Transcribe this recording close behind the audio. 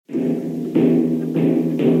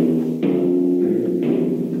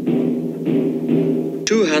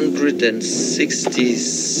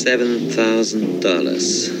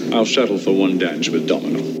$167,000. I'll settle for one dance with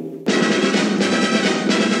Domino.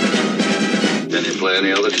 Can you play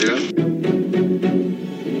any other tune?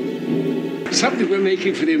 Something we're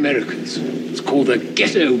making for the Americans. It's called the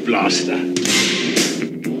Ghetto Blaster.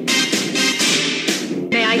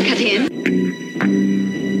 May I cut in?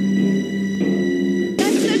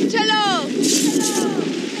 That's the cello!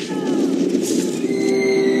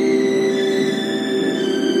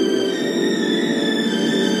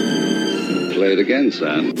 Play it again,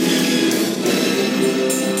 son.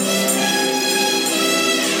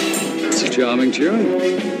 It's a charming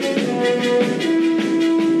tune.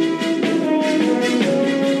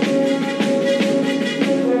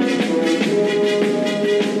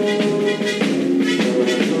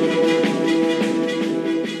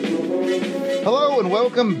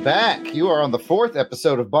 Welcome back. You are on the 4th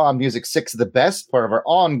episode of Bond Music 6 of the Best, part of our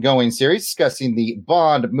ongoing series discussing the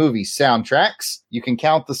Bond movie soundtracks. You can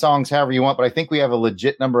count the songs however you want, but I think we have a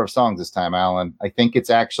legit number of songs this time, Alan. I think it's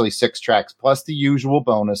actually 6 tracks plus the usual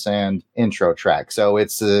bonus and intro track. So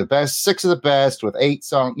it's the best 6 of the best with 8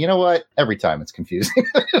 songs. You know what? Every time it's confusing.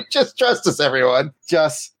 Just trust us, everyone.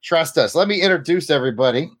 Just trust us. Let me introduce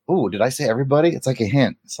everybody. Ooh, did I say everybody? It's like a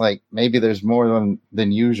hint. It's like maybe there's more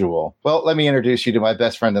than usual. Well, let me introduce you to my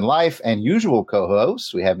best friend in life and usual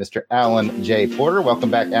co-host. We have Mr. Alan J. Porter.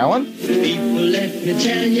 Welcome back, Alan. People, let me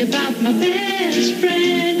tell you about my best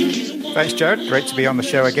friend. Thanks, Jared. Great to be on the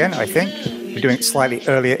show again, I think. We're doing it slightly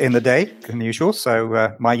earlier in the day than usual.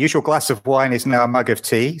 So my usual glass of wine is now a mug of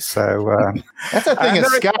tea. So that's a thing of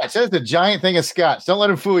scotch. That's a giant thing of scotch. Don't let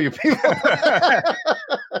him fool you, people.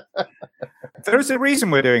 There is a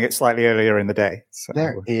reason we're doing it slightly earlier in the day. So.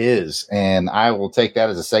 There is. And I will take that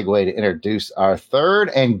as a segue to introduce our third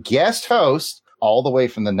and guest host, all the way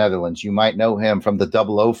from the Netherlands. You might know him from the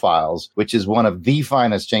 00 Files, which is one of the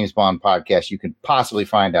finest James Bond podcasts you can possibly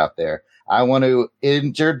find out there. I want to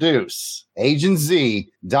introduce Agent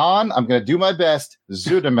Z, Don. I'm going to do my best.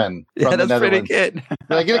 Zuiderman from the Netherlands. Pretty good.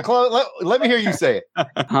 Did I get it close? Let me hear you say it.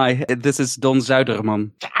 Hi, this is Don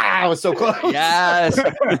Zuiderman. I was so close. Yes.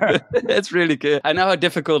 It's really good. I know how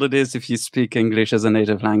difficult it is if you speak English as a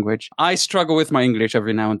native language. I struggle with my English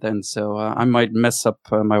every now and then, so I might mess up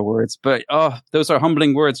my words. But those are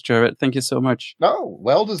humbling words, Jared. Thank you so much. Oh,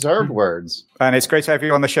 well-deserved words. And it's great to have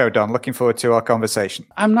you on the show, Don. Looking forward to our conversation.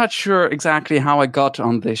 I'm not sure exactly how I got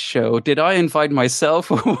on this show. Did I invite myself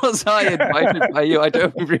or was I invited by you? I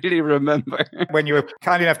don't really remember. When you were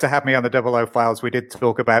kind enough to have me on the 00 Files, we did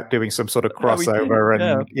talk about doing some sort of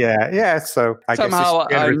crossover. Yeah. So somehow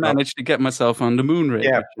I managed to get myself on the moon rig,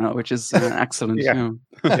 which is excellent. Yeah.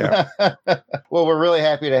 Well, we're really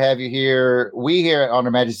happy to have you here. We here on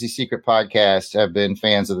Her Majesty's Secret Podcast have been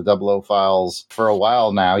fans of the 00 Files for a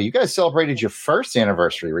while now. You guys celebrated your first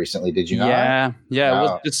anniversary recently, did you not? Yeah. It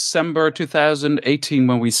was December 2018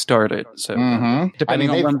 when we started. So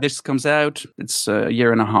depending on when this comes out, it's a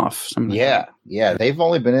year and a half. Yeah, they've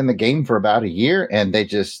only been in the game for about a year, and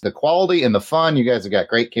the quality and the fun, you guys have got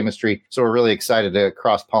great chemistry. So we're really excited to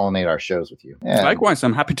cross-pollinate our shows with you. Yeah. Likewise,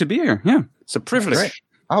 I'm happy to be here. Yeah, it's a privilege.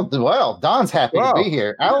 Oh, well, Don's happy to be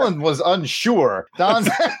here. Alan was unsure. Don's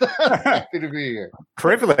happy to be here.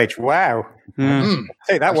 Privilege, wow.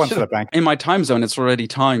 Hey, that one for the bank. In my time zone, it's already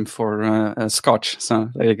time for scotch. So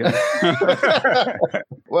there you go.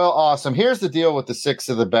 Well, awesome. Here's the deal with the 6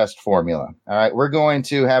 of the best formula. All right. We're going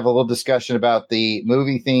to have a little discussion about the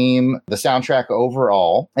movie theme, the soundtrack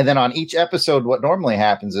overall. And then on each episode, what normally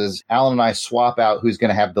happens is Alan and I swap out who's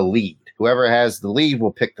going to have the lead. Whoever has the lead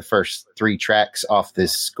will pick the first 3 tracks off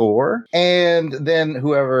this score. And then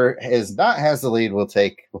whoever has the lead will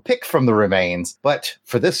pick from the remains. But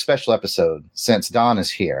for this special episode, since Don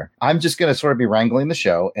is here, I'm just going to sort of be wrangling the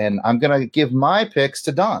show, and I'm going to give my picks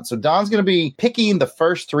to Don. So Don's going to be picking the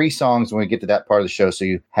first 3 songs when we get to that part of the show, so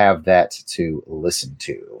you have that to listen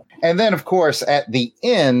to. And then, of course, at the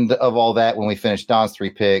end of all that, when we finish Don's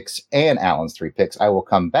 3 picks and Alan's 3 picks, I will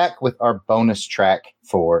come back with our bonus track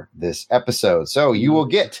for this episode. So you will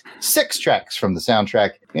get 6 tracks from the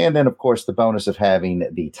soundtrack, and then, of course, the bonus of having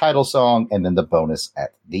the title song, and then the bonus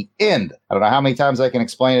at the end. I don't know how many times I can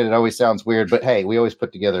explain it. It always sounds weird, but hey, we always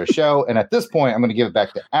put together a show. And at this point, I'm going to give it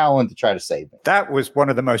back to Alan to try to save it. That was one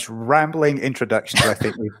of the most rambling introductions I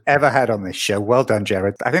think we've ever had on this show. Well done,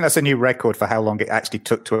 Jared. I think that's a new record for how long it actually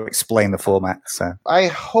took to explain the format. So I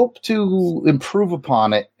hope to improve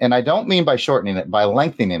upon it. And I don't mean by shortening it, by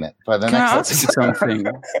lengthening it. By the Can I ask you something?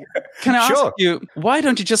 Can I ask you, why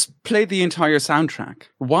don't you just play the entire soundtrack?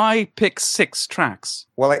 Why pick 6 tracks?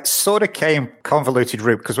 Well, it sort of came convoluted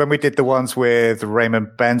route because when we did the ones with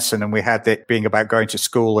Raymond Benson and we had it being about going to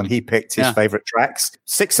school and he picked his favorite tracks,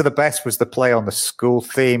 Six of the Best was the play on the school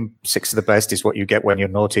theme. Six of the Best is what you get when you're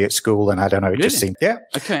naughty at school. And I don't know, it just seemed,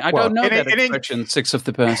 Okay, I don't know that expression, Six of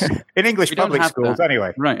the Best. In English public schools,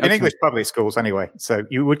 anyway. Right. In English public schools, anyway. So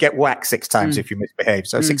you would get whacked 6 times if you misbehave.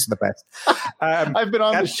 So Six of the Best. I've been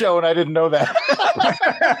on the show and I didn't know that.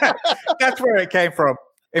 That's where it came from.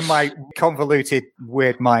 In my convoluted,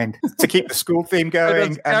 weird mind, to keep the school theme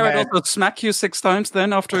going. So Jared also smack you 6 times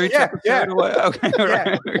then after each episode? Yeah. Okay,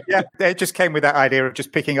 right. Yeah, it just came with that idea of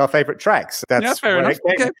just picking our favorite tracks. That's fair enough.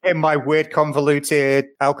 In my weird, convoluted,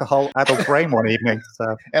 alcohol-addled brain one evening.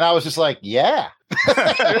 So. And I was just like, yeah.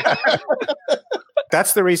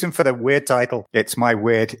 That's the reason for the weird title. It's my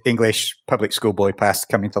weird English public school boy past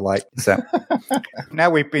coming to light. So now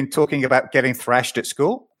we've been talking about getting thrashed at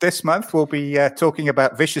school. This month, we'll be talking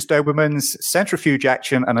about Vicious Doberman's centrifuge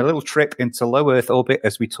action and a little trip into low Earth orbit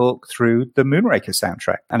as we talk through the Moonraker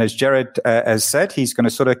soundtrack. And as Jared has said, he's going to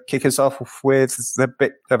sort of kick us off with a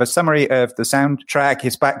bit of a summary of the soundtrack,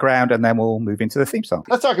 his background, and then we'll move into the theme song.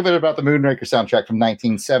 Let's talk a bit about the Moonraker soundtrack from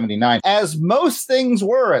 1979. As most things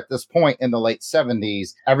were at this point in the late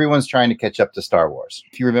 70s, everyone's trying to catch up to Star Wars.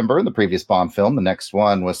 If you remember in the previous Bond film, the next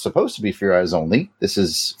one was supposed to be For Your Eyes Only. This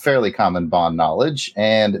is fairly common Bond knowledge.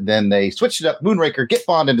 And then they switched it up. Moonraker, get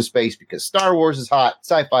Bond into space because Star Wars is hot,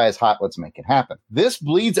 sci-fi is hot, let's make it happen. This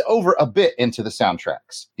bleeds over a bit into the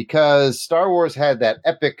soundtracks because Star Wars had that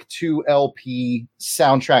epic 2 LP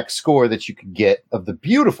soundtrack score that you could get of the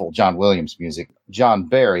beautiful John Williams music. John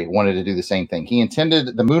Barry wanted to do the same thing. He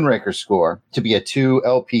intended the Moonraker score to be a 2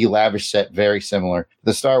 LP lavish set, very similar to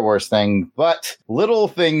the Star Wars thing, but little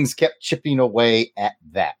things kept chipping away at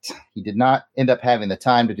that. He did not end up having the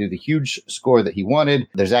time to do the huge score that he wanted.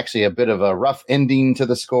 There's actually a bit of a rough ending to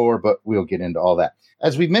the score, but we'll get into all that.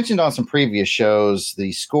 As we've mentioned on some previous shows,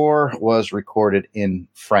 the score was recorded in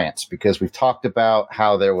France because we've talked about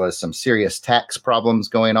how there was some serious tax problems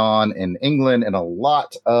going on in England, and a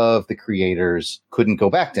lot of the creators couldn't go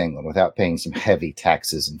back to England without paying some heavy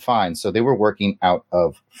taxes and fines. So they were working out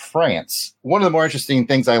of France. One of the more interesting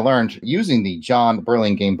things I learned using the John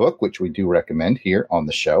Burlingame book, which we do recommend here on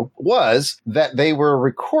the show, was that they were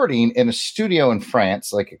recording in a studio in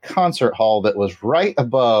France, like a concert hall that was right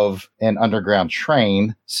above an underground train.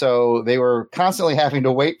 So they were constantly having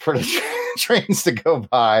to wait for the trains to go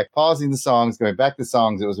by, pausing the songs, going back to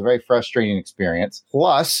songs. It was a very frustrating experience.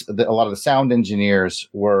 Plus, a lot of the sound engineers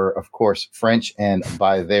were, of course, French, and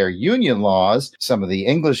by their union laws, some of the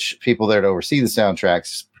English people there to oversee the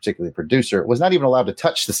soundtracks, particularly the producer, was not even allowed to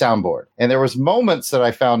touch the soundboard. And there was moments that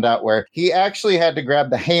I found out where he actually had to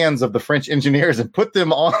grab the hands of the French engineers and put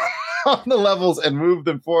them on the levels and move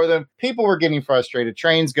them for them. People were getting frustrated,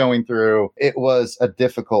 trains going through. It was a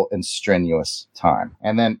difficult and strenuous time.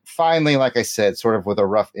 And then finally, like I said, sort of with a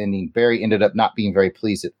rough ending, Barry ended up not being very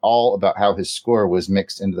pleased at all about how his score was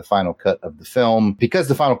mixed into the final cut of the film. Because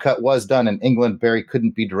the final cut was done in England, Barry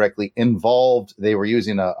couldn't be directly involved. They were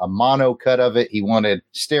using a mono cut of it. He wanted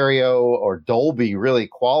stereo or Dolby really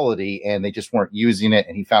quality, and they just weren't using it.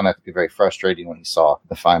 And he found that to be very frustrating when he saw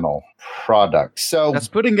the final product. So that's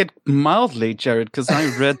putting it mildly, Jared, because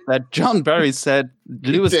I read that John Barry said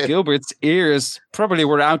Lewis Gilbert's ears probably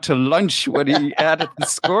were out to lunch when he added the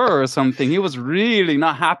score or something. He was really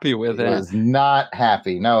not happy with it. He was not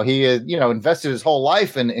happy. No, he invested his whole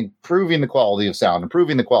life in improving the quality of sound,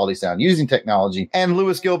 using technology. And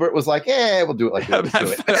Lewis Gilbert was like, we'll do it like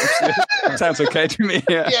this. That sounds okay to me.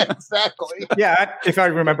 Yeah, exactly. Yeah, if I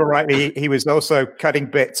remember rightly, he was also cutting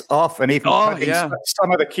bits off and even cutting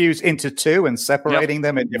some of the cues into 2 and separating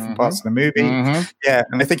them in different parts of the movie. Mm-hmm. Yeah,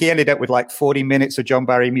 and I think he ended up with like 40 minutes of John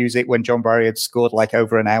Barry music when John Barry had scored like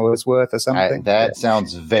over an hour's worth or something. That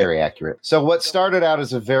sounds very accurate. So what started out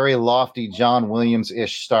as a very lofty John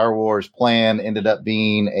Williams-ish Star Wars plan ended up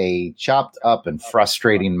being a chopped up and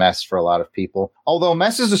frustrating mess for a lot of people. Although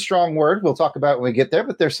mess is a strong word, we'll talk about it when we get there,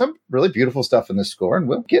 but there's some really beautiful stuff in the score and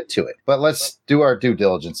we'll get to it. But let's do our due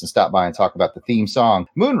diligence and stop by and talk about the theme song,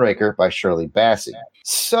 Moonraker by Shirley Bassey.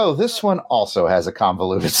 So this one also has a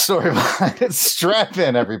convoluted storyline. Strap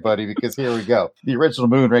in, everybody, because here we go. The original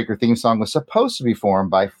Moonraker theme song was supposed to be formed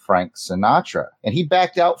by Frank Sinatra, and he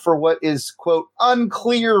backed out for what is, quote,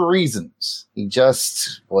 unclear reasons. He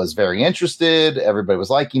just was very interested. Everybody was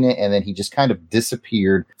liking it, and then he just kind of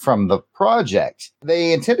disappeared from the project.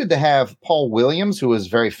 They intended to have Paul Williams, who was a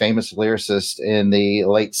very famous lyricist in the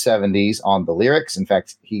late 70s, on the lyrics. In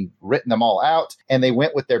fact, he'd written them all out, and they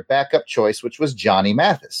went with their backup choice, which was Johnny Johnny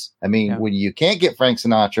Mathis. I mean, when you can't get Frank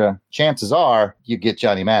Sinatra, chances are you get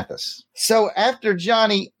Johnny Mathis. So after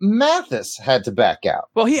Johnny Mathis had to back out.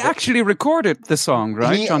 Well, he actually recorded the song,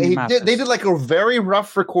 right? Johnny Mathis. They did like a very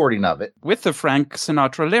rough recording of it. With the Frank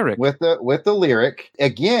Sinatra lyric. With the lyric.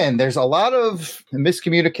 Again, there's a lot of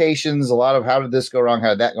miscommunications, a lot of how did this go wrong, how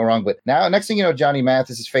did that go wrong. But now, next thing you know, Johnny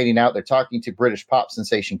Mathis is fading out. They're talking to British pop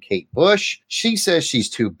sensation Kate Bush. She says she's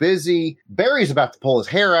too busy. Barry's about to pull his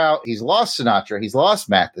hair out. He's lost Sinatra. He's lost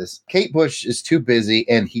Mathis. Kate Bush is too busy,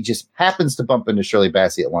 and he just happens to bump into Shirley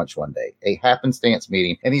Bassey at lunch one day. A happenstance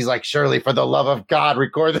meeting. And he's like, Shirley, for the love of God,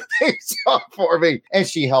 record the theme song for me. And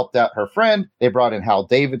she helped out her friend. They brought in Hal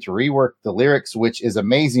David to rework the lyrics, which is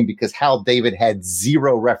amazing because Hal David had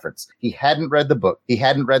zero reference. He hadn't read the book. He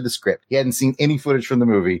hadn't read the script. He hadn't seen any footage from the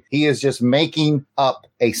movie. He is just making up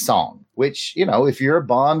a song, which, you know, if you're a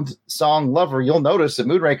Bond song lover, you'll notice that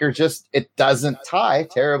Moonraker it doesn't tie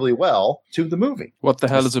terribly well to the movie. What the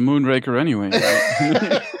hell is a Moonraker anyway?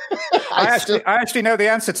 I actually know the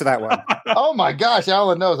answer to that one. Oh my gosh,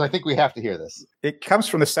 Alan knows. I think we have to hear this. It comes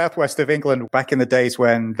from the southwest of England back in the days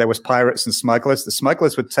when there was pirates and smugglers. The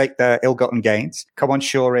smugglers would take their ill-gotten gains, come on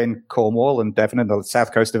shore in Cornwall and Devon and the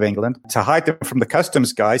south coast of England. To hide them from the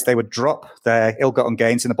customs guys, they would drop their ill-gotten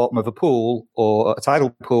gains in the bottom of a pool or a tidal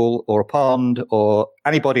pool or a pond or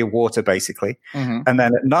any body of water, basically. Mm-hmm. And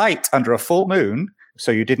then at night, under a full moon,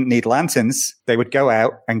 so you didn't need lanterns, they would go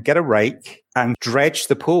out and get a rake and dredge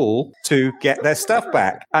the pool to get their stuff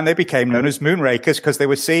back. And they became known as moonrakers because they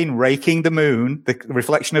were seen raking the moon, the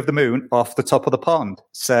reflection of the moon, off the top of the pond.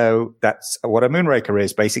 So that's what a moonraker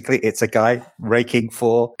is. Basically, it's a guy raking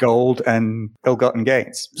for gold and ill-gotten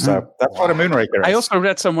gains. So that's what a moonraker is. I also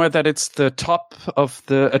read somewhere that it's the top of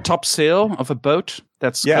a top sail of a boat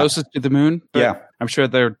that's closest to the moon. But I'm sure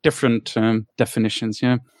there are different definitions,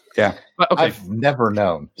 Yeah. Okay. I've never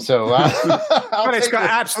known. So, but it's got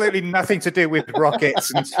absolutely nothing to do with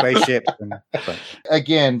rockets and spaceships.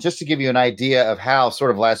 Again, just to give you an idea of how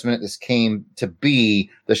sort of last minute this came to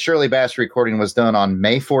be, the Shirley Bassey recording was done on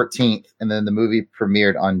May 14th, and then the movie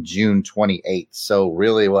premiered on June 28th. So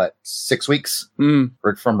really, 6 weeks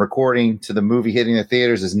from recording to the movie hitting the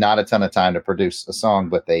theaters is not a ton of time to produce a song,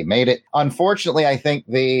 but they made it. Unfortunately, I think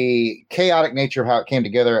the chaotic nature of how it came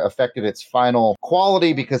together affected its final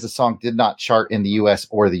quality because the song did not chart in the US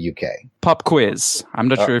or the UK. Pop quiz. I'm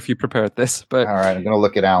not sure if you prepared this, but all right, I'm going to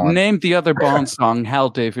look at Alan. Name the other Bond song Hal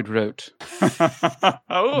David wrote.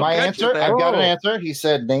 My answer, I've got an answer. He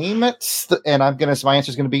said, name it. And my answer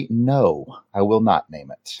is going to be no, I will not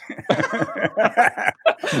name it.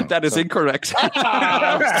 That is incorrect.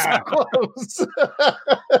 Close.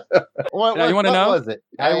 What you want to know? Was it?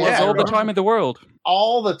 It was All the Time in the World.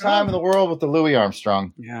 All the Time in the World with the Louis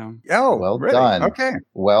Armstrong. Yeah. Oh, well really? done. Okay.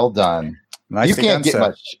 Well done. Nice you can't answer. get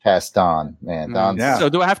much past Don, man. Don. Yeah. So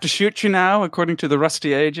do I have to shoot you now, according to the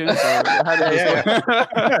rusty agent?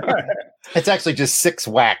 It's actually just 6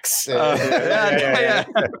 whacks. Yeah.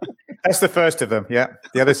 That's the first of them. Yeah.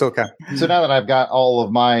 The others will come. So now that I've got all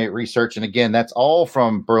of my research, and again, that's all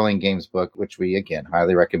from Berlin Games book, which we, again,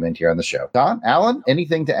 highly recommend here on the show. Don, Alan,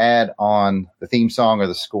 anything to add on the theme song or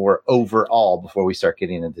the score overall before we start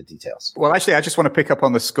getting into details? Well, actually, I just want to pick up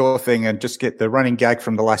on the score thing and just get the running gag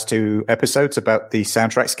from the last 2 episodes about the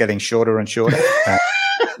soundtracks getting shorter and shorter.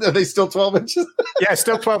 Are they still 12 inches? Yeah,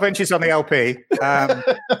 still 12 inches on the LP.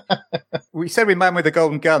 We said with Man with the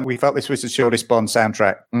Golden Gun, we felt this was the shortest Bond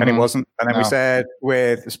soundtrack, and it wasn't. And then we said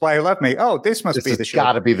with The Spy Who Loved Me, this must be the shortest.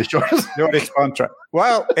 Got to be the shortest Bond track.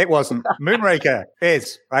 Well, it wasn't. Moonraker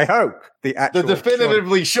is, I hope, the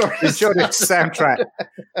definitively shortest soundtrack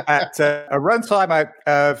at a runtime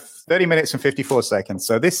of 30 minutes and 54 seconds.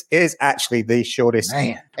 So this is actually the shortest.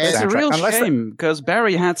 Man, it's a real shame because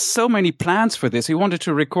Barry had so many plans for this. He wanted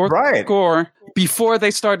to record the score before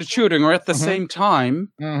they started shooting or at the same time,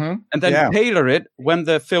 and then tailor it when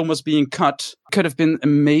the film was being cut. Could have been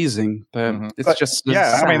amazing, but it's just a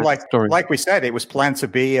sad story. Like we said, it was planned to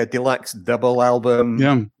be a deluxe double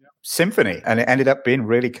album symphony, and it ended up being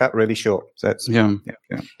really cut really short. So that's,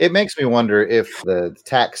 It makes me wonder if the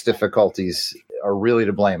tax difficulties are really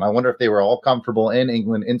to blame. I wonder if they were all comfortable in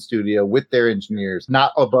England in studio with their engineers,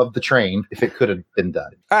 not above the train, if it could have been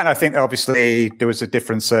done. And I think obviously there was a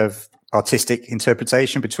difference of artistic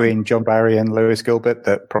interpretation between John Barry and Lewis Gilbert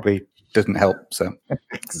that probably doesn't help. So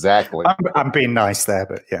exactly. I'm being nice there,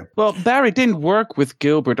 but yeah. Well, Barry didn't work with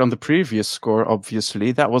Gilbert on the previous score,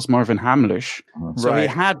 obviously. That was Marvin Hamlish. So he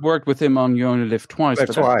had worked with him on You Only Live Twice,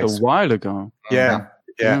 but that was a while ago. Yeah.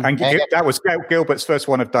 Yeah, and that was Gilbert's first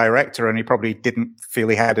one of director, and he probably didn't feel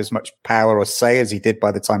he had as much power or say as he did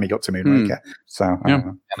by the time he got to Moonraker. So,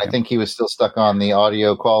 and I think he was still stuck on the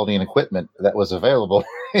audio quality and equipment that was available.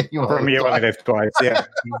 From You Only Live Twice, yeah.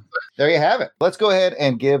 There you have it. Let's go ahead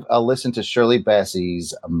and give a listen to Shirley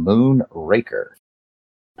Bassey's Moonraker.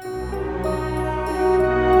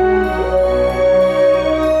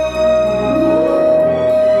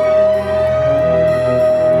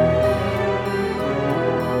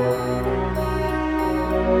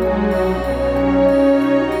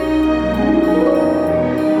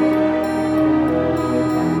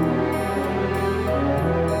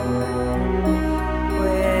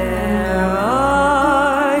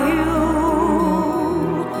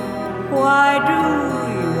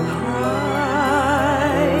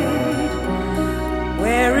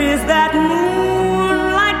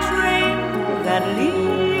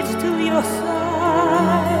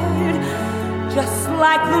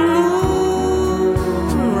 Like the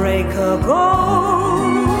moonraker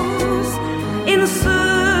goes in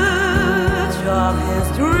search of his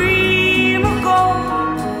dream of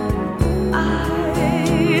gold,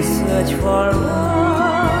 I search for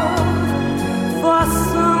love, for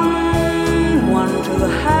someone to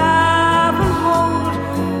have and hold.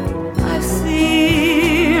 I've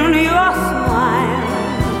seen your smile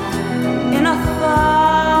in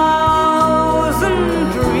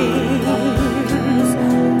 1,000 dreams.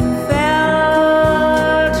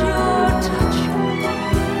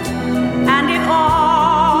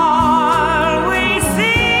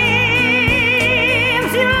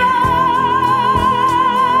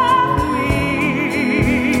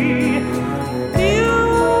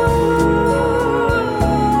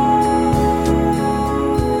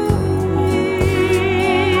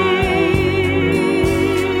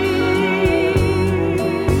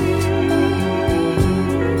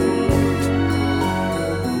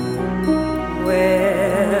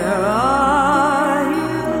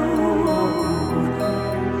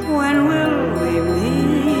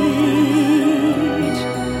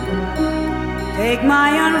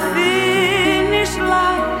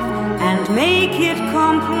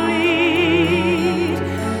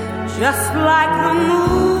 Just like the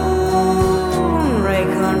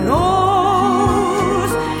moonraker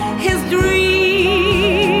knows his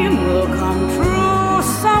dream will come true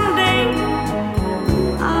someday,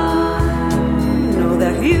 I know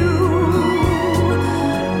that you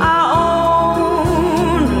are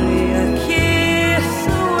only a kiss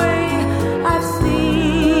away. I've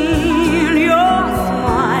seen your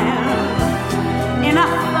smile in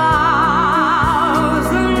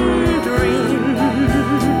 1,000 dreams.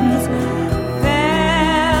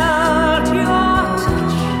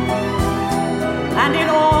 And it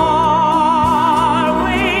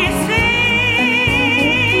always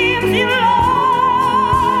seems you love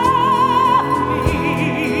me.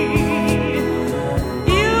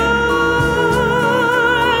 You love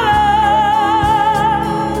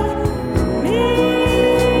me.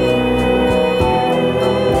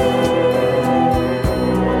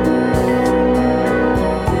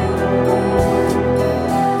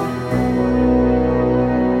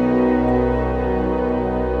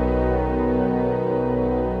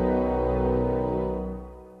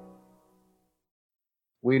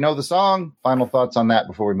 We know the song. Final thoughts on that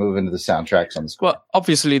before we move into the soundtracks on the score. Well,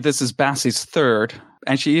 obviously, this is Bassey's third,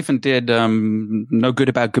 and she even did No Good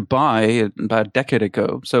About Goodbye about a decade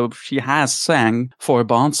ago. So she has sang 4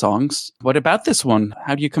 Bond songs. What about this one?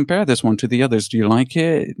 How do you compare this one to the others? Do you like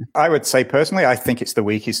it? I would say, personally, I think it's the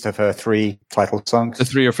weakest of her 3 title songs. The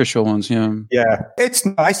 3 official ones, yeah. Yeah. It's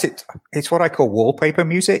nice. It's what I call wallpaper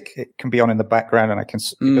music. It can be on in the background, and it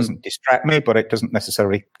doesn't distract me, but it doesn't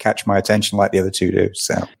necessarily catch my attention like the other 2 do.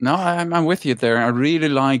 So no, I'm with you there. I really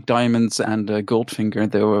like Diamonds and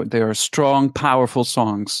Goldfinger. They are strong, powerful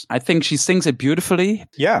songs. I think she sings it beautifully.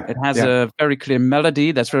 Yeah. It has a very clear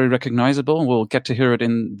melody that's very recognizable. We'll get to hear it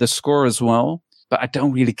in the score as well. But I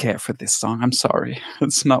don't really care for this song. I'm sorry.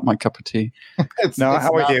 It's not my cup of tea.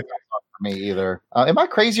 How would you? Me either. Am I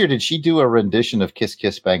crazy, or did she do a rendition of Kiss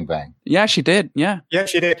Kiss Bang Bang? Yeah, she did. Yeah,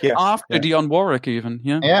 she did. Yeah, after Dionne Warwick, even.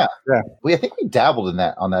 Yeah. I think we dabbled in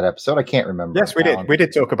that on that episode. I can't remember. Yes, we did. We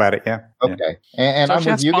did talk about it. Yeah. Okay, and so I'm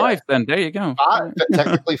with you. 5 then. There you go. 5,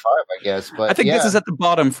 technically 5, I guess. But I think this is at the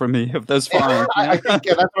bottom for me of those 5. I think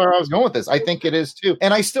that's where I was going with this. I think it is too,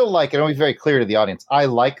 and I still like it. I'll be very clear to the audience. I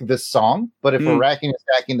like this song, but if we're racking and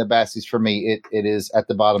stacking the Bassies, for me, it is at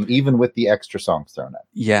the bottom, even with the extra songs thrown in.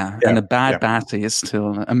 Yeah, and the bad Bassie is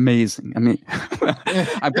still amazing. I mean,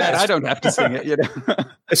 I'm glad I don't have to sing it. You know,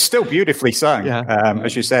 it's still beautifully sung,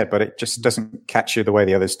 as you said, but it just doesn't catch you the way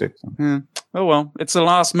the others do. Yeah. Oh well, it's a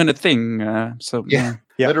last minute thing. So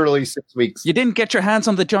Yeah. Literally 6 weeks. You didn't get your hands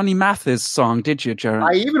on the Johnny Mathis song, did you, Jared?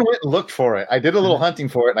 I even went and looked for it. I did a little hunting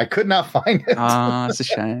for it, and I could not find it. Ah, it's a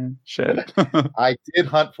shame. Shit. I did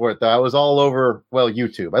hunt for it, though. I was all over,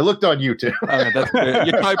 YouTube. I looked on YouTube. Oh, that's good.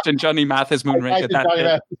 You typed in Johnny Mathis Moonraker.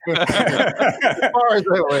 As far as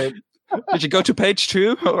I went. Did you go to page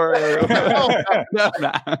 2? Or no.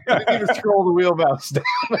 I didn't even scroll the wheel mouse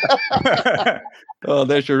down. Oh,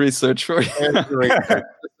 there's your research for you.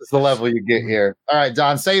 This is the level you get here. All right,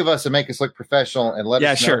 Don, save us and make us look professional and let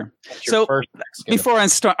us know. Sure. So before I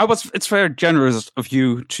start, it's very generous of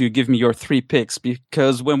you to give me your 3 picks,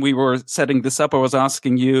 because when we were setting this up, I was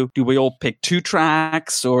asking you, do we all pick 2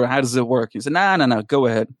 tracks or how does it work? You said, no, go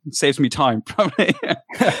ahead. It saves me time, probably.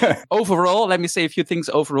 Overall, let me say a few things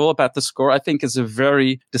overall about the score. I think it's a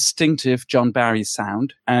very distinctive John Barry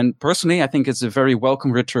sound. And personally, I think it's a very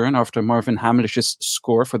welcome return after Marvin Hamlish's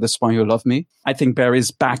score for The Spy Who Loved Me. I think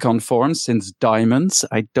Barry's back on form since Diamonds.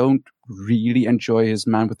 I don't really enjoy his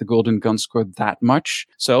Man with the Golden Gun score that much.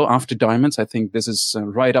 So after Diamonds, I think this is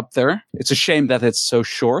right up there. It's a shame that it's so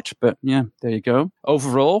short, but yeah, there you go.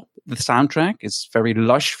 Overall, the soundtrack is very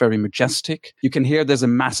lush, very majestic. You can hear there's a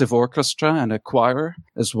massive orchestra and a choir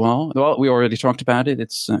as well. Well, we already talked about it.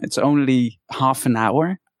 It's only half an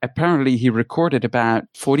hour. Apparently, he recorded about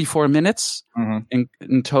 44 minutes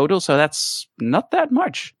in total, so that's not that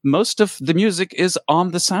much. Most of the music is on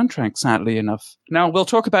the soundtrack, sadly enough. Now, we'll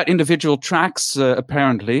talk about individual tracks,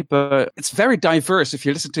 apparently, but it's very diverse. If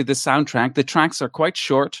you listen to the soundtrack, the tracks are quite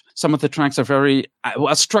short. Some of the tracks are I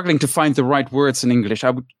was struggling to find the right words in English.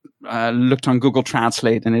 I looked on Google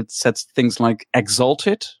Translate, and it says things like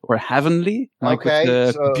exalted or heavenly, like with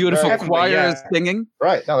the beautiful choir singing.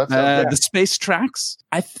 Right. No, that's the space tracks.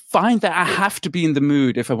 I find that I have to be in the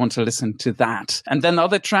mood if I want to listen to that. And then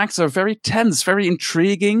other tracks are very tense, very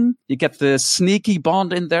intriguing. You get the sneaky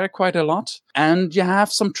Bond in there quite a lot. And you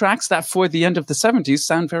have some tracks that for the end of the 70s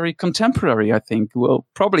sound very contemporary, I think. We'll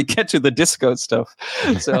probably get to the disco stuff.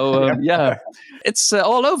 So, it's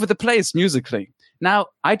all over the place musically. Now,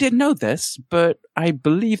 I didn't know this, but I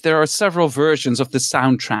believe there are several versions of the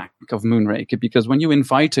soundtrack of Moonraker, because when you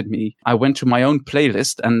invited me, I went to my own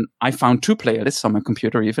playlist and I found 2 playlists on my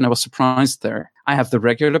computer even. I was surprised there. I have the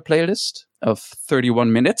regular playlist of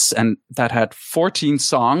 31 minutes, and that had 14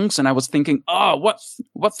 songs. And I was thinking, what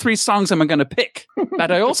 3 songs am I going to pick? But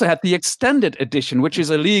I also had the extended edition, which is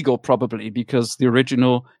illegal probably because the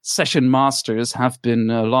original session masters have been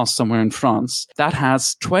lost somewhere in France. That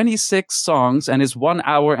has 26 songs and is 1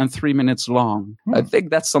 hour and 3 minutes long. I think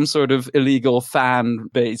that's some sort of illegal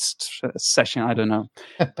fan-based session. I don't know.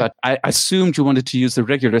 But I assumed you wanted to use the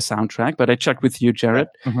regular soundtrack, but I checked with you, Jared.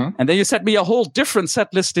 And then you sent me a whole different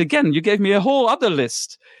set list again. You gave me a whole other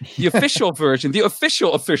list. The official version, the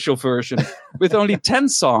official version with only 10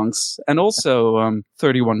 songs and also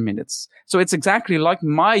 31 minutes. So it's exactly like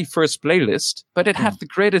my first playlist, but it had the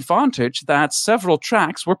great advantage that several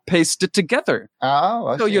tracks were pasted together.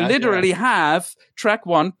 Oh, so you literally have track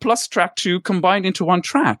 1 plus track 2 combined into one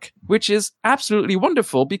track, which is absolutely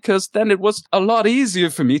wonderful because then it was a lot easier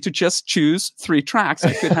for me to just choose 3 tracks.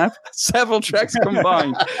 I could have several tracks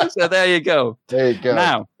combined. So there you go. There you go.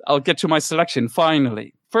 Now, I'll get to my selection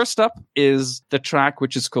finally. First up is the track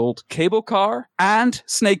which is called Cable Car and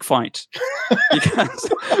Snake Fight. Because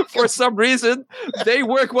for some reason, they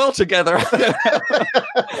work well together.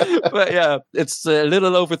 But yeah, it's a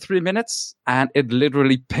little over 3 minutes and it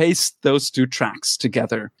literally pastes those 2 tracks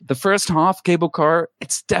together. The first half, Cable Car,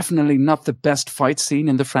 it's definitely not the best fight scene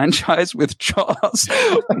in the franchise with Jaws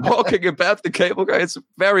walking about the cable car. It's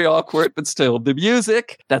very awkward, but still the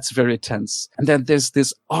music, that's very tense. And then there's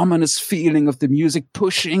this ominous feeling of the music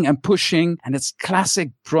pushing, and it's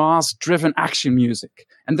classic brass-driven action music.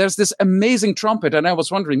 And there's this amazing trumpet, and I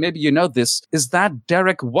was wondering, maybe you know this, is that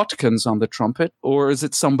Derek Watkins on the trumpet, or is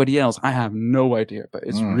it somebody else? I have no idea, but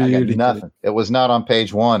it's really nothing. Good. It was not on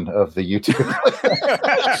page 1 of the YouTube.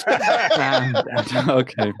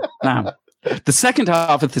 Okay, now. The second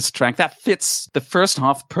half of this track, that fits the first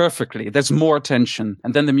half perfectly. There's more tension.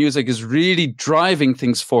 And then the music is really driving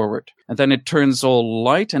things forward. And then it turns all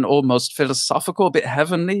light and almost philosophical, a bit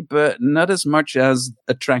heavenly, but not as much as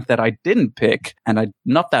a track that I didn't pick and I'm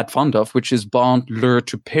not that fond of, which is Bond Lure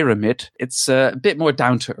to Pyramid. It's a bit more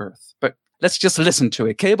down to earth. But let's just listen to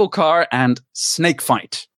it. Cable Car and Snake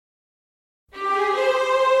Fight.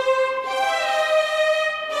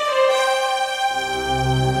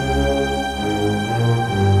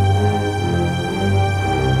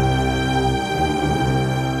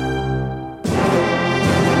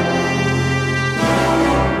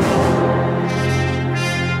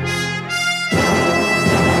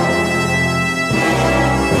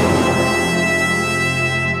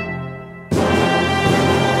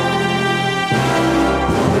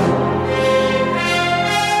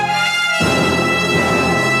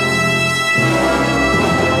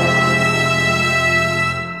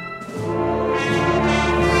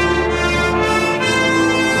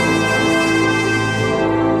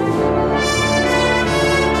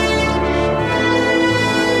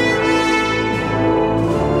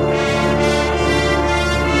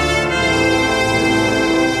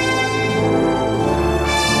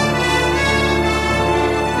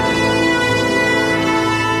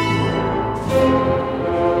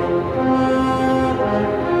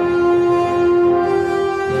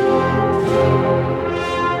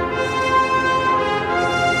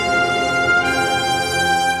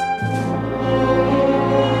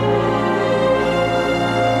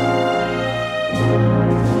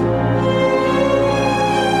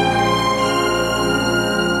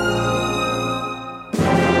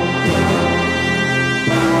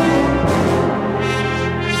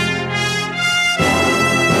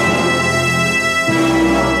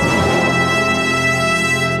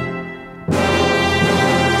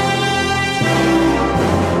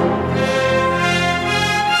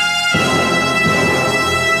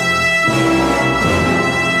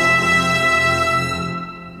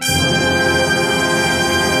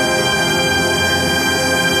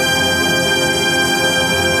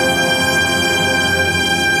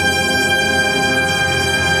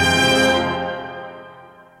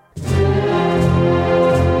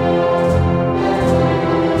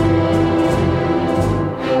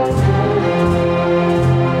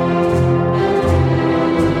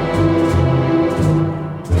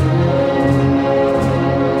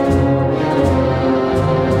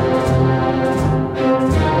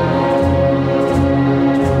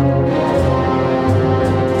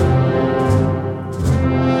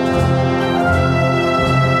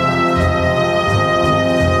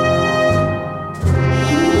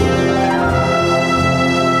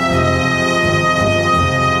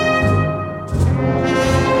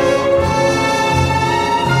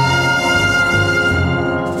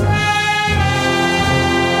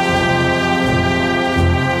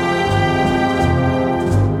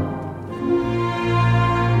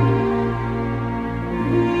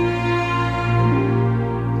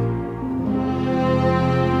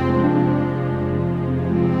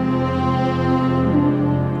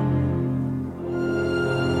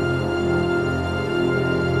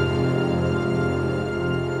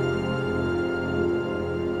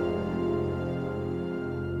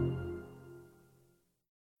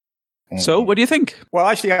 So, what do you think? Well,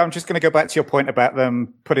 actually, I'm just going to go back to your point about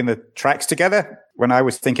them putting the tracks together. When I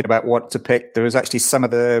was thinking about what to pick, there was actually some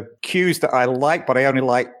of the cues that I like, but I only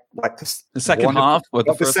like the second half or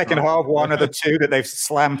the second half, one of the two that they've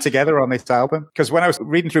slammed together on this album. Because when I was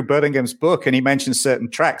reading through Burlingham's book and he mentioned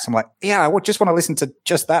certain tracks, I'm like, yeah, I would just want to listen to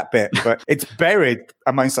just that bit, but it's buried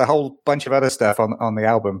amongst a whole bunch of other stuff on the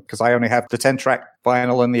album because I only have the 10-track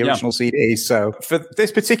vinyl and the original CD. So for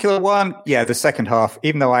this particular one, yeah, the second half,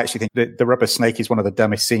 even though I actually think the rubber snake is one of the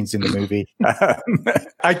dumbest scenes in the movie,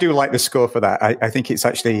 I do like the score for that. I think it's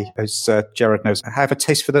actually, as Jared knows, I have a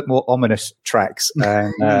taste for the more ominous tracks.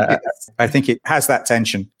 And I think it has that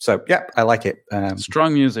tension. So, yeah, I like it.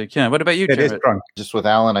 Strong music. Yeah. What about you, Jared? It is strong. Just with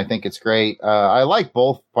Alan, I think it's great. I like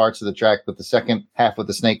both parts of the track, but the second half with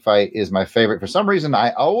the snake fight is my favorite. For some reason,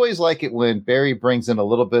 I always like it when Barry brings in a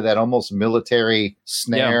little bit of that almost military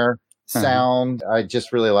snare sound. I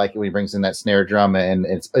just really like it when he brings in that snare drum, and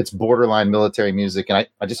it's borderline military music, and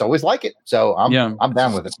I just always like it. So I'm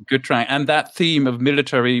down with it. Good track. And that theme of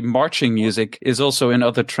military marching music is also in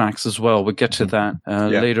other tracks as well. We'll get to that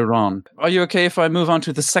later on. Are you okay if I move on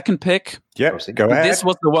to the second pick? Yep, go ahead. This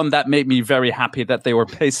was the one that made me very happy that they were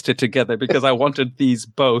pasted together because I wanted these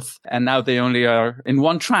both, and now they only are in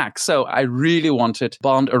one track. So I really wanted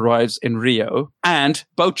Bond Arrives in Rio and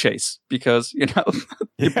Boat Chase because, you know,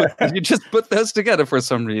 you just put those together for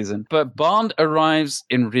some reason. But Bond Arrives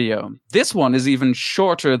in Rio. This one is even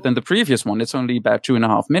shorter than the previous one. It's only about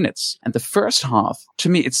 2.5 minutes. And the first half, to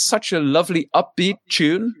me, it's such a lovely upbeat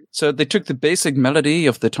tune. So they took the basic melody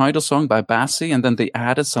of the title song by Bassi and then they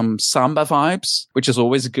added some samba vibes, which is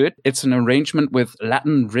always good. It's an arrangement with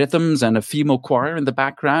Latin rhythms and a female choir in the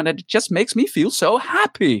background, and it just makes me feel so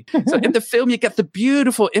happy. So in the film, you get the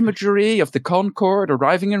beautiful imagery of the Concorde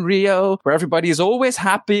arriving in Rio, where everybody is always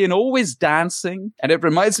happy and always dancing. And it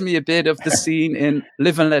reminds me a bit of the scene in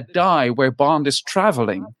Live and Let Die, where Bond is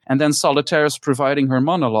traveling. And then Solitaire is providing her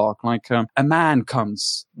monologue, like a man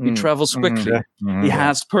comes, he travels quickly, he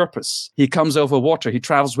has purpose, he comes over water, he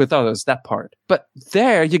travels with others, that part. But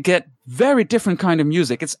there you get very different kind of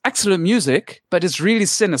music. It's excellent music, but it's really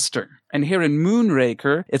sinister. And here in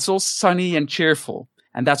Moonraker, it's all sunny and cheerful.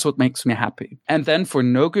 And that's what makes me happy. And then for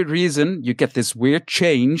no good reason, you get this weird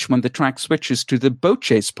change when the track switches to the boat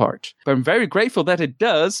chase part. But I'm very grateful that it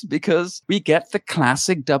does because we get the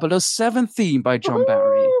classic 007 theme by John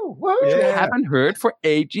Barry, which we haven't heard for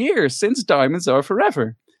 8 years since Diamonds Are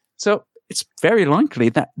Forever. So it's very likely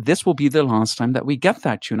that this will be the last time that we get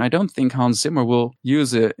that tune. I don't think Hans Zimmer will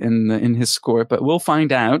use it in his score, but we'll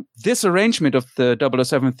find out. This arrangement of the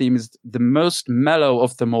 007 theme is the most mellow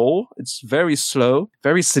of them all. It's very slow,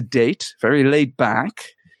 very sedate, very laid back.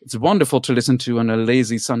 It's wonderful to listen to on a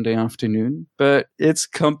lazy Sunday afternoon, but it's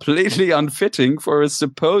completely unfitting for a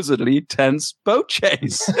supposedly tense boat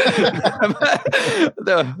chase.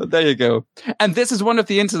 There you go. And this is one of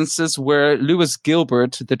the instances where Lewis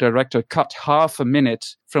Gilbert, the director, cut half a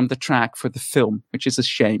minute from the track for the film, which is a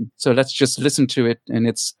shame. So let's just listen to it in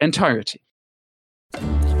its entirety.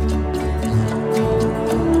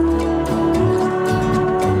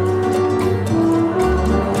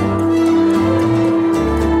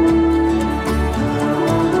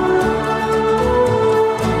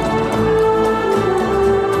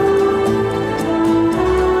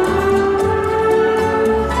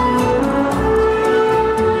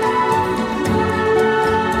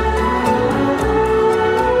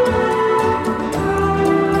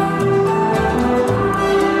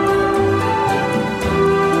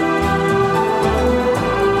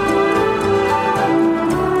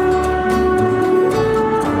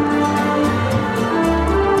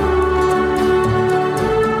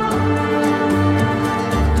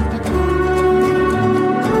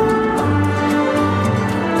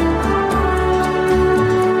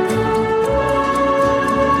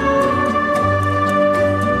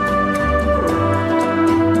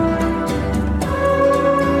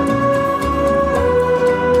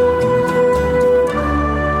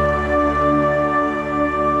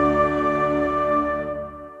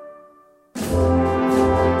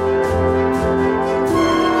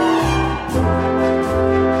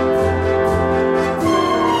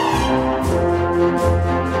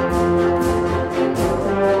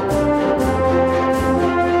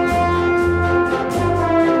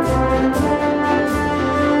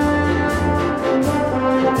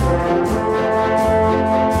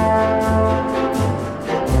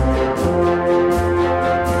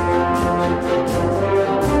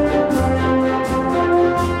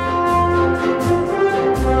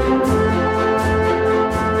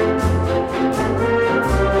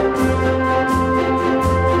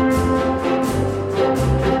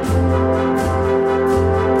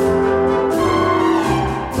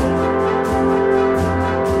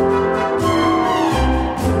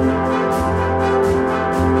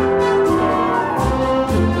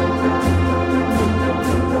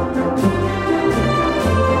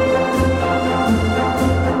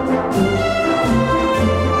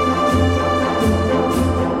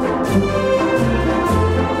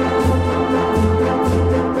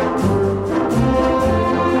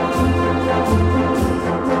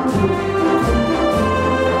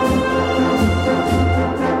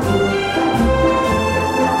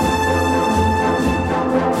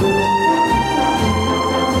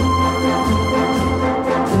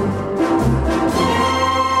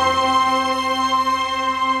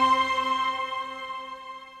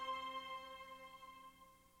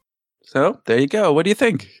 So there you go. What do you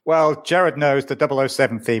think? Well, Jared knows the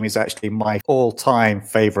 007 theme is actually my all-time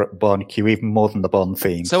favorite Bond cue, even more than the Bond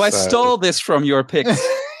theme. So I stole this from your picks.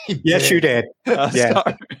 Yes, you did. Yeah.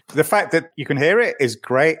 Sorry. The fact that you can hear it is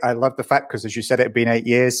great. I love the fact, because as you said, it had been 8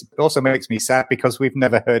 years. It also makes me sad because we've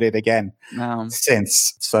never heard it again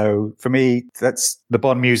since. So for me, that's the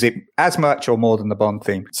Bond music as much or more than the Bond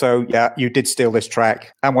theme. So yeah, you did steal this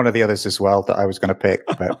track and one of the others as well that I was going to pick.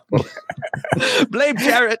 But blame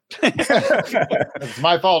Jared. It's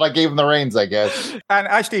my fault. I gave him the reins, I guess. And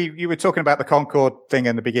actually, you were talking about the Concorde thing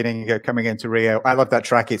in the beginning, coming into Rio. I love that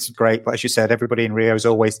track. It's great. But as you said, everybody in Rio is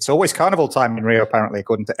it's always carnival time in Rio, apparently,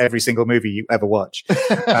 according to every single movie you ever watch.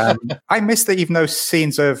 I miss even those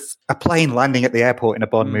scenes of a plane landing at the airport in a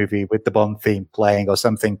Bond movie with the Bond theme playing or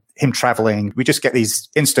something, him traveling. We just get these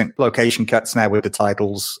instant location cuts now with the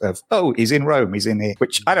titles of, oh, he's in Rome, he's in here,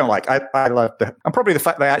 which I don't like. I love and probably the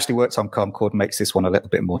fact that I actually worked on Concorde makes this one a little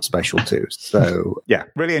bit more special too. So yeah,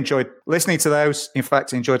 really enjoyed listening to those. In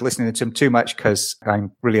fact, I enjoyed listening to them too much because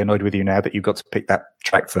I'm really annoyed with you now that you got to pick that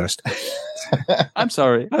track first. I'm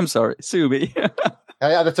sorry. Sue me.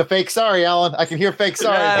 Yeah, that's a fake sorry, Alan. I can hear fake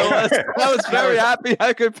sorry. Yeah, I was very happy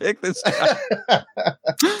I could pick this track.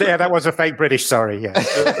 Yeah, that was a fake British sorry,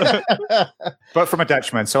 yeah. But from a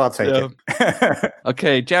Dutchman, so I'll take it.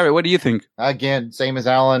 Okay, Jared, what do you think? Again, same as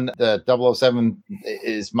Alan. The 007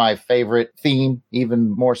 is my favorite theme, even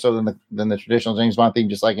more so than the traditional James Bond theme,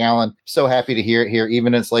 just like Alan. So happy to hear it here,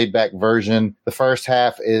 even in its laid-back version. The first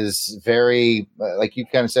half is very, like you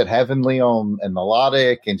kind of said, heavenly and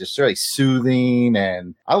melodic and just really soothing, and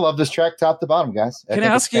And I love this track top to bottom, guys. Can I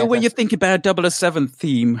ask you, when you think about 007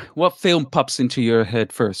 theme, what film pops into your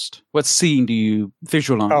head first? What scene do you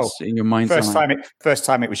visualize in your mind's eye? First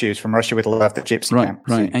time it was used, From Russia with Love, the Gypsy Camp.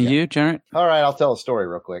 Right. And you, Jarrett? All right, I'll tell a story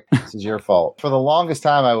real quick. This is your fault. For the longest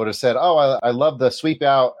time, I would have said, I love the sweep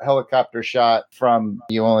out helicopter shot from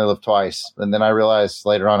You Only Live Twice. And then I realized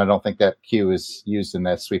later on, I don't think that cue is used in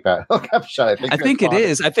that sweep out helicopter shot. I think it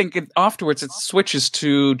is. I think afterwards it switches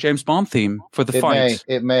to James Bond theme for the fight.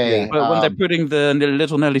 It may. But when they're putting the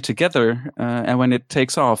Little Nelly together and when it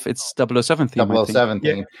takes off, it's 007 theme. 007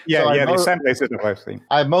 theme. The assembly is the theme.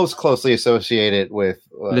 I most closely associate it with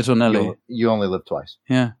Little Nelly. You Only Live Twice.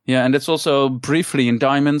 Yeah, and it's also briefly in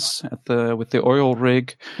Diamonds with the oil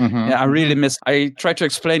rig. Mm-hmm. Yeah, I really miss. I tried to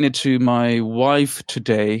explain it to my wife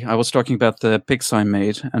today. I was talking about the picks I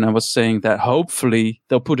made, and I was saying that hopefully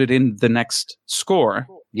they'll put it in the next score.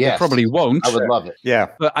 Yes. They probably won't. I would love it. Yeah.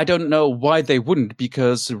 But I don't know why they wouldn't,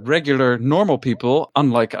 because regular, normal people,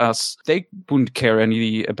 unlike us, they wouldn't care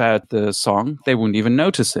any about the song. They wouldn't even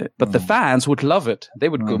notice it. But the fans would love it. They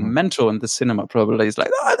would go mental in the cinema, probably. It's like,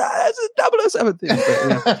 that's a 007 thing.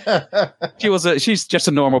 But, yeah. She's just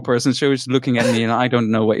a normal person. She was looking at me and I don't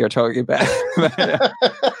know what you're talking about.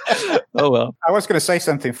 Oh, well. I was going to say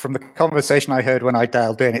something from the conversation I heard when I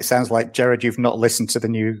dialed in. It sounds like, Jared, you've not listened to the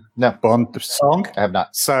new Bond song. I have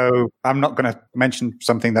not. So I'm not going to mention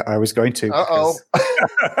something that I was going to. Uh-oh.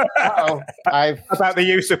 About the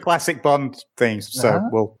use of classic Bond themes.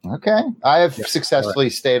 So Okay. I have successfully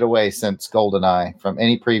stayed away since GoldenEye from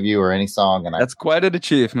any preview or any song. And that's quite an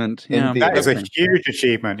achievement. Yeah. That is a huge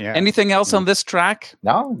achievement. Yeah. Anything else on this track?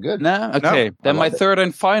 No, good. No? Okay. No, then my third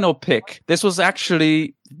and final pick. This was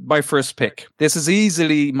actually my first pick. This is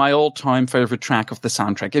easily my all-time favorite track of the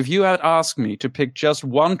soundtrack. If you had asked me to pick just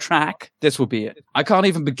one track, this would be it. I can't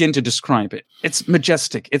even begin to describe it. It's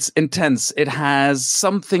majestic. It's intense. It has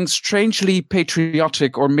something strangely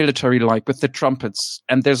patriotic or military-like with the trumpets.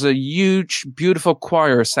 And there's a huge, beautiful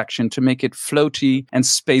choir section to make it floaty and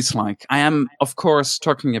space-like. I am, of course,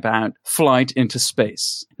 talking about Flight into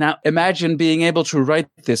Space. Now, imagine being able to write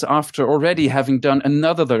this after already having done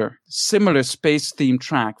another similar space-themed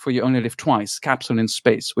track for You Only Live Twice, Capsule in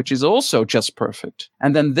Space, which is also just perfect.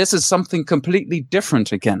 And then this is something completely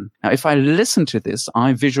different again. Now, if I listen to this,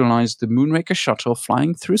 I visualize the Moonraker shuttle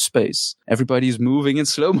flying through space. Everybody's moving in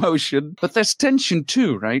slow motion, but there's tension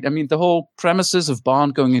too, right? I mean, the whole premises of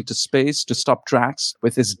Bond going into space to stop Drax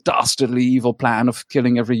with his dastardly evil plan of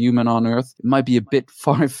killing every human on Earth, it might be a bit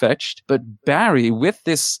far-fetched, but Barry, with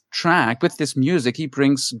this track, with this music, he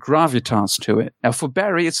brings gravitas to it. Now, for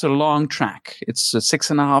Barry, it's a long track. It's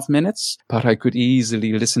 6.5 minutes, but I could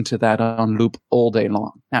easily listen to that on loop all day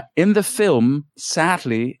long. Now, in the film,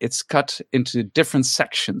 sadly, it's cut into different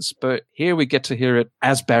sections, but here we get to hear it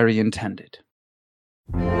as Barry intended.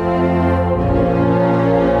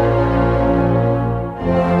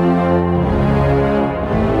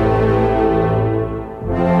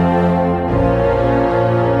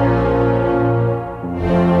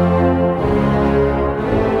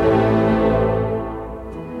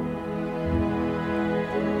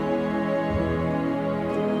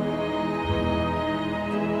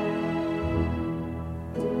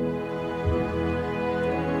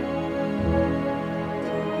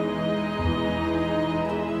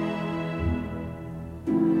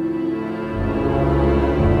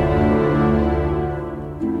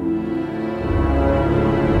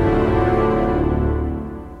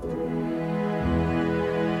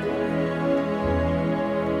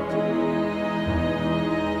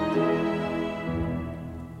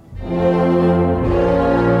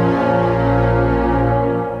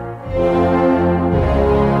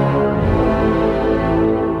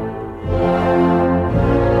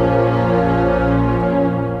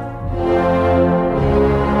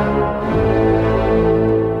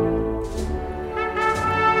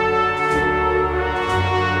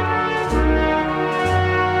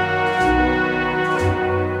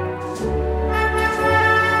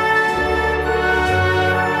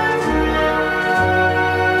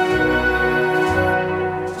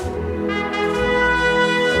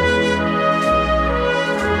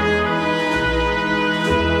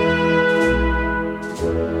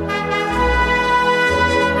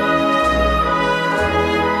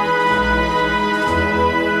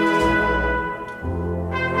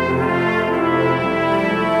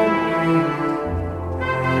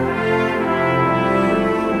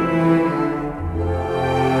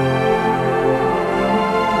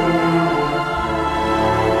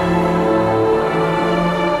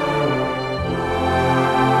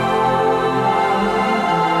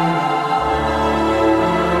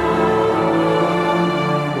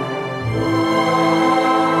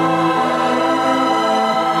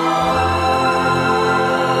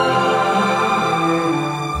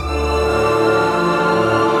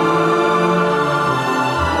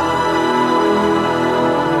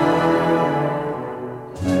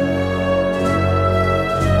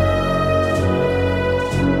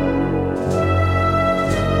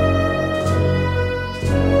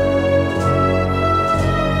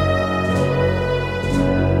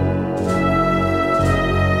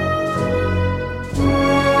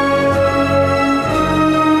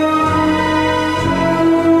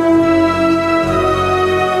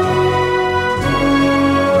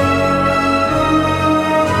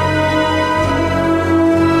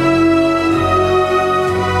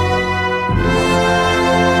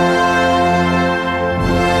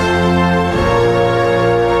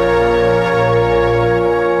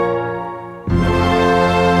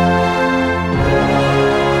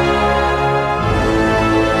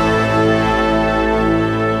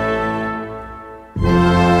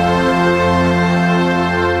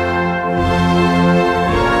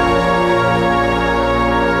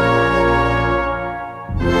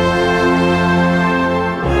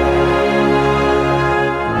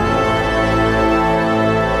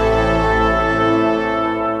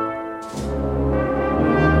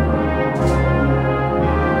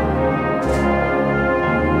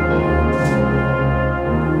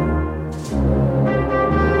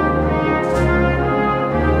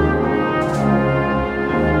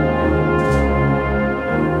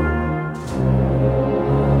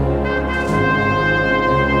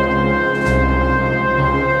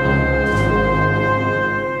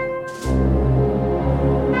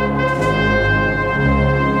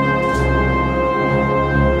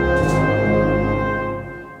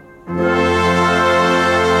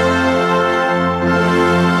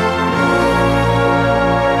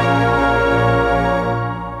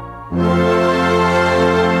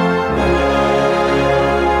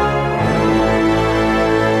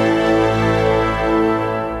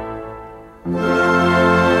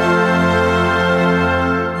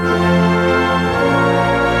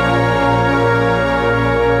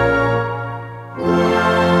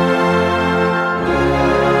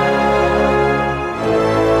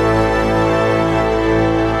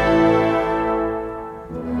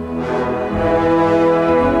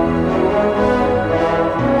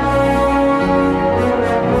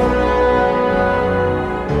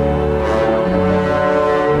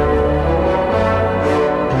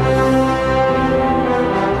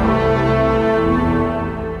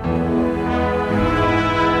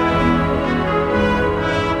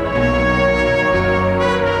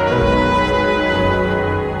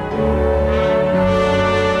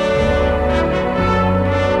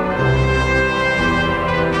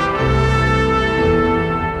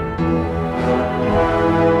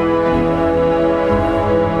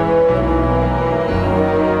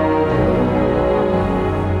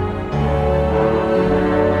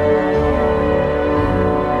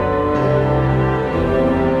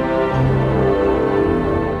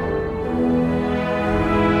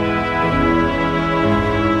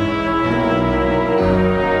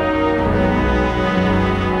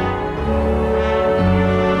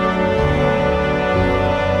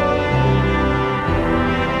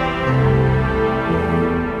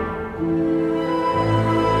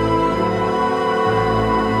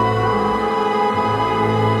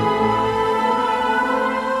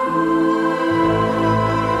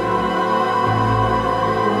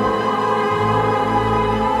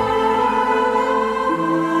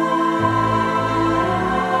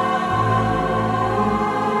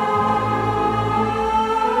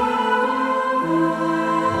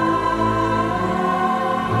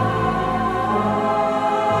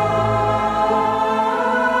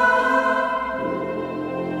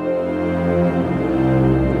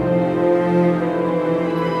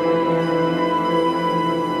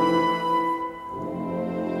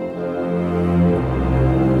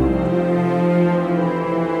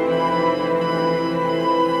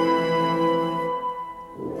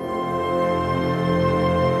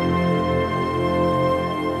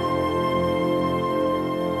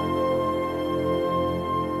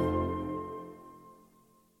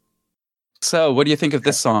 So, what do you think of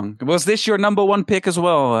this song? Was this your number one pick as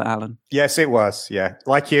well, Alan? Yes, it was. Yeah.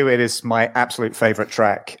 Like you, it is my absolute favorite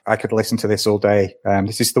track. I could listen to this all day.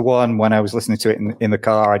 This is the one when I was listening to it in the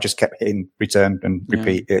car, I just kept hitting return and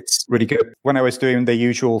repeat. Yeah. It's really good. When I was doing the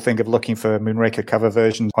usual thing of looking for Moonraker cover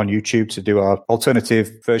versions on YouTube to do our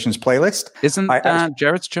alternative versions playlist. Isn't that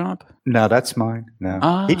Jared's job? No, that's mine.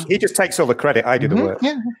 No. He just takes all the credit. I do the work.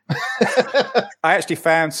 Yeah. I actually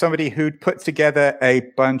found somebody who'd put together a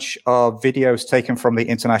bunch of videos taken from the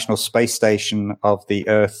International Space Station of the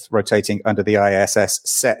Earth rotating under the ISS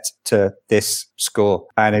set to this score.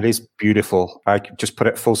 And it is beautiful. I just put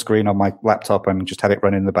it full screen on my laptop and just had it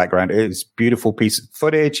running in the background. It is a beautiful piece of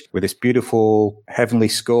footage with this beautiful heavenly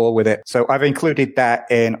score with it. So I've included that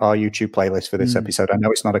in our YouTube playlist for this episode. I know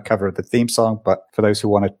it's not a cover of the theme song, but for those who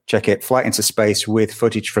want to check it, Flight into Space with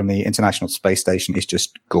footage from the International Space Station is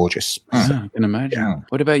just gorgeous. I can imagine. Yeah.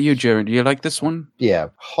 What about you, Jared? Do you like this one? Yeah.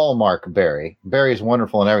 Hallmark Barry. Barry is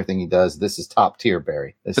wonderful in everything he does. This is top tier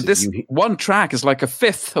Barry. This one track is like a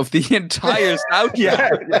fifth of the entire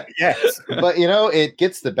soundtrack. Yes. But, it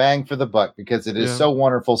gets the bang for the buck because it is so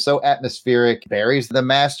wonderful, so atmospheric. Barry's the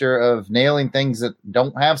master of nailing things that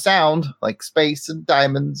don't have sound, like space and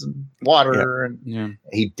diamonds and water. And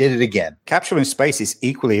he did it again. Capsule in Space is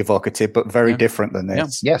equally evocative, but very different than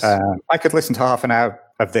this. Yes. I could listen to half an hour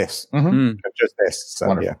of this, of just this. So,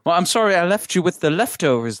 wonderful. Well, I'm sorry I left you with the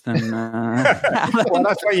leftovers then. Well,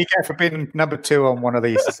 that's what you get for being number 2 on one of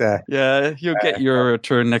these. You'll get your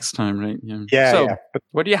turn next time, right? So,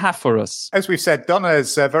 what do you have for us? As we've said, Donna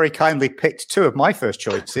has very kindly picked 2 of my first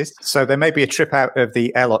choices. So there may be a trip out of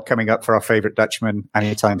the airlock coming up for our favourite Dutchman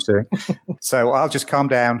anytime soon. So I'll just calm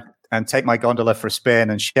down and take my gondola for a spin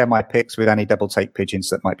and share my picks with any double take pigeons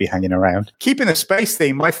that might be hanging around. Keeping the space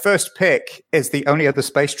theme, my first pick is the only other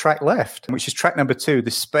space track left, which is track number 2, the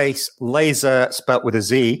Space Laser, spelt with a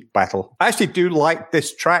Z, battle. I actually do like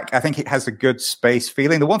this track. I think it has a good space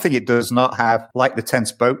feeling. The one thing it does not have, like the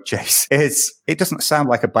tense boat chase, is it doesn't sound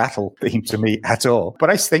like a battle theme to me at all. But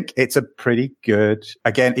I think it's a pretty good,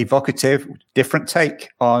 again, evocative, different take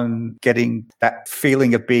on getting that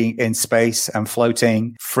feeling of being in space and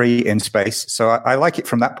floating free in space. So I like it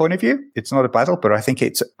from that point of view. It's not a battle, but I think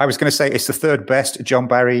I was going to say it's the 3rd best John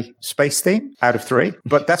Barry space theme out of 3,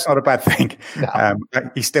 but that's not a bad thing. No.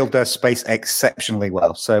 He still does space exceptionally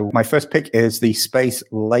well. So my first pick is the Space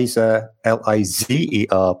Laser,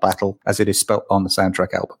 Lizer battle, as it is spelt on the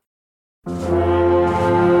soundtrack album.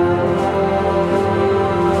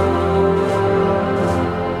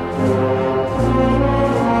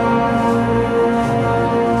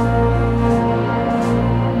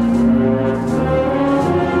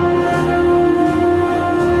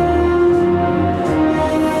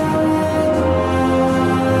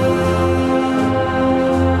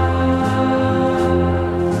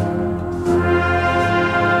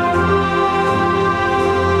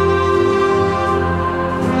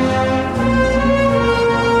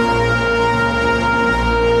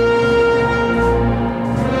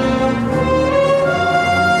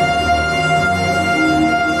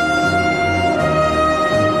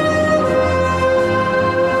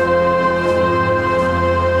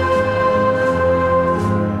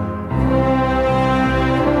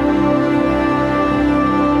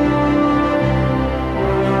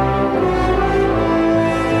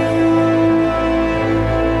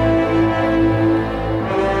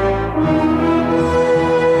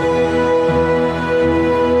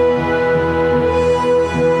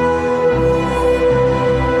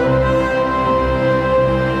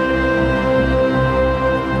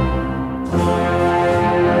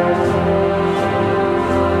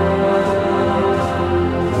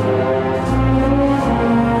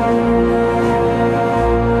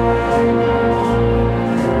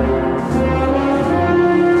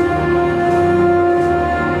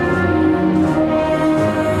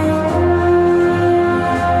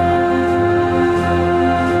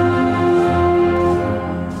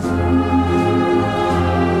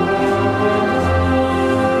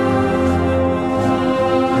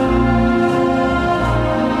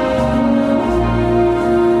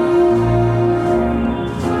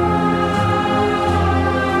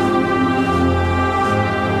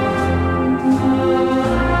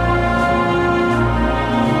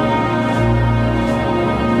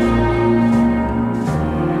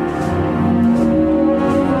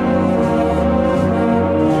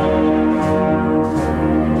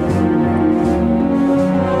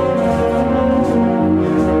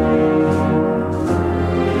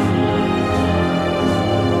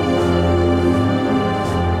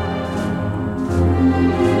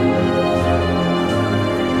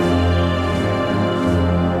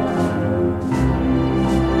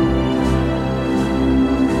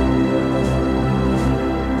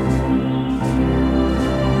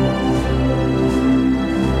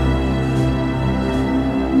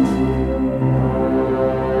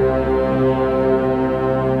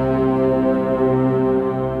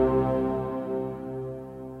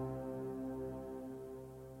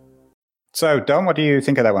 So, Don, what do you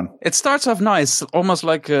think of that one? It starts off nice, almost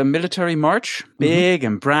like a military march, big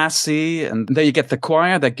and brassy. And then you get the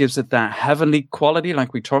choir that gives it that heavenly quality,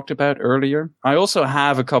 like we talked about earlier. I also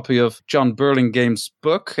have a copy of John Burlingame's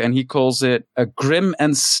book, and he calls it a grim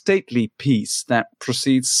and stately piece that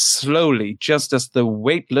proceeds slowly, just as the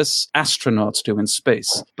weightless astronauts do in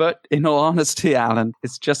space. But in all honesty, Alan,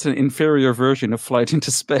 it's just an inferior version of Flight into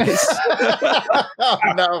Space.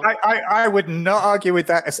 No. I would not argue with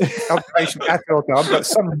that observation at all, Don, but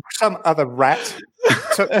some other rat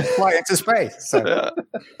took Flight into Space. So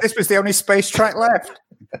this was the only space track left.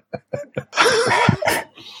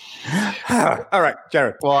 All right,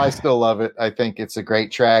 Jared. Well, I still love it. I think it's a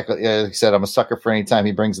great track. Like I said, I'm a sucker for any time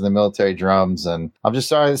he brings in the military drums, and I'm just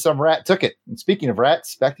sorry that some rat took it. And speaking of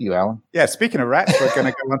rats, back to you, Alan. Yeah, speaking of rats, we're going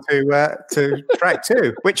to go on to track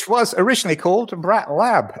 2, which was originally called Rat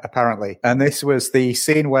Lab, apparently. And this was the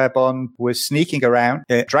scene where Bond was sneaking around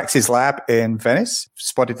at Drax's lab in Venice,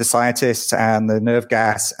 spotted the scientists and the nerve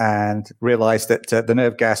gas, and realized that the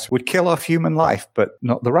nerve gas would kill off human life, but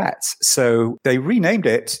not the rats. So they renamed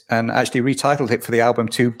it and actually retitled it for the album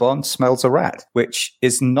to Bond Smells a Rat, which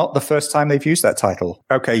is not the first time they've used that title.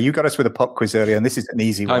 Okay, you got us with a pop quiz earlier, and this is an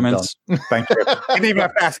easy one, Don. Thank you. You didn't even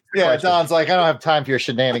have to ask. Yeah, Don's like, I don't have time for your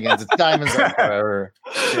shenanigans. It's Diamonds Are Forever.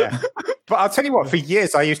 Yeah. But I'll tell you what, for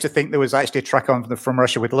years I used to think there was actually a track on From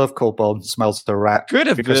Russia with Love called Bond Smells a Rat. Could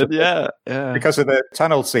have been, yeah. Because of the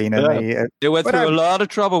tunnel scene. And they went through a lot of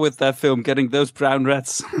trouble with that film, getting those brown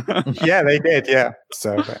rats. Yeah, they did, yeah.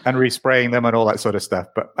 So, and respraying them and all that sort of stuff.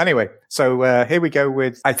 But anyway, so here we go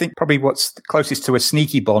with, I think probably what's closest to a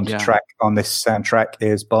sneaky Bond track on this soundtrack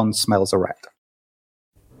is Bond Smells a Rat.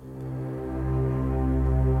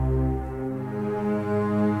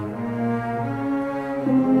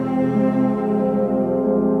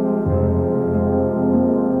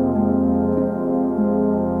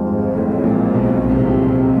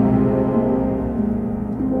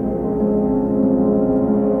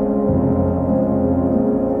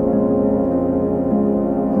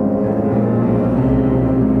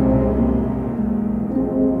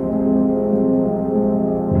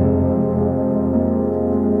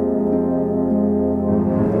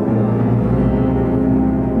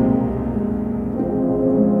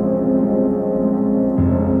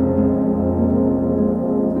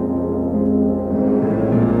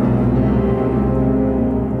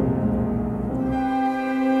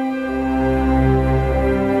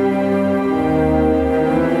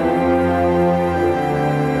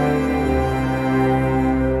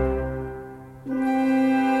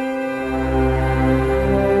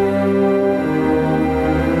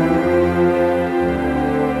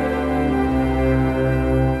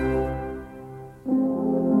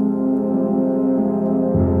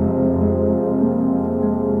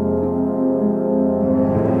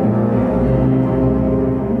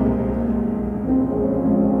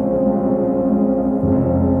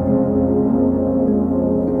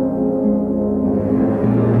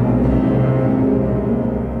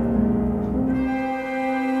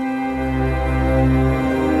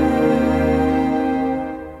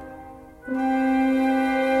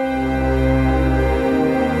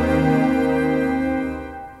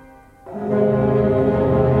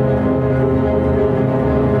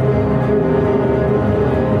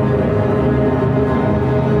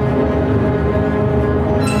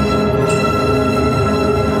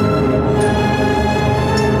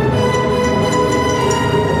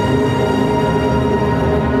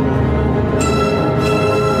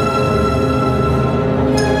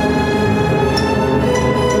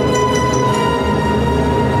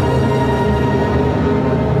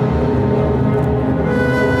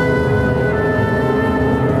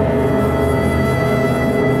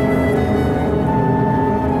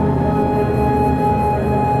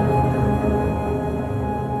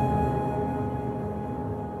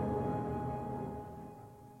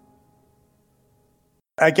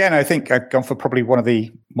 Again, I think I've gone for probably one of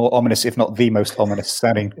the more ominous, if not the most ominous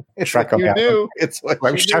sounding track on that. It's what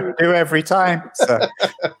we should do every time. So,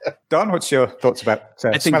 Don, what's your thoughts about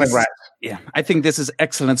Smelling Rats? Yeah, I think this is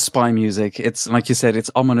excellent spy music. It's like you said,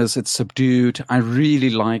 it's ominous, it's subdued. I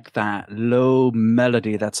really like that low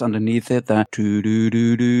melody that's underneath it, that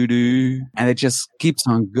do-do-do-do-do. And it just keeps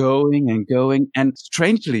on going and going. And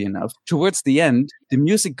strangely enough, towards the end, the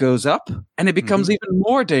music goes up and it becomes even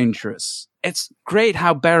more dangerous. it's great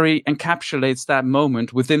how Barry encapsulates that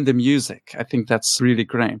moment within the music. I think that's really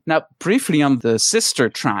great. Now, briefly on the sister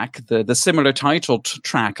track, the similar titled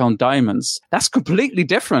track on Diamonds, that's completely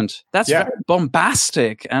different. That's very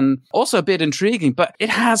bombastic and also a bit intriguing, but it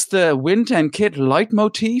has the Wind and Kid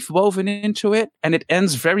leitmotif woven into it, and it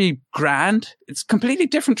ends very grand. It's a completely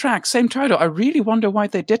different track, same title. I really wonder why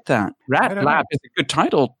they did that. Rat Lab is a good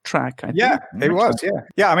title track, I think. Yeah, it was,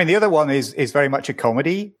 Yeah, I mean, the other one is very much a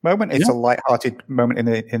comedy moment. It's a light-hearted moment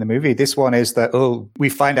in the movie. This one is that, we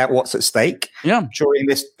find out what's at stake during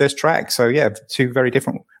this track. So, yeah, two very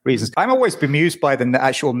different reasons. I'm always bemused by the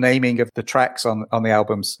actual naming of the tracks on the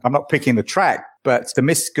albums. I'm not picking the track, but the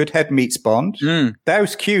Miss Goodhead meets Bond.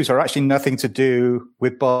 Those cues are actually nothing to do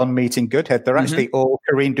with Bond meeting Goodhead. They're actually all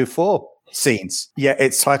Corinne Dufour scenes. Yeah,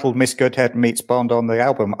 it's titled Miss Goodhead Meets Bond on the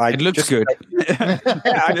album. It looks good.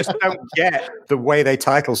 I just don't get the way they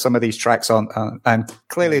title some of these tracks on, and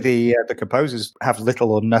clearly the composers have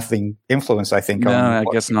little or nothing influence, I think. No, I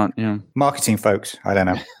guess not. Yeah, marketing folks. I don't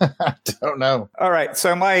know. I don't know. All right,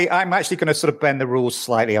 so I'm actually going to sort of bend the rules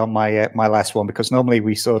slightly on my last one, because normally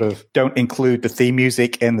we sort of don't include the theme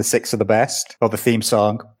music in the 6 of the best or the theme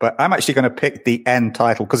song, but I'm actually going to pick the end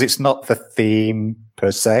title because it's not the theme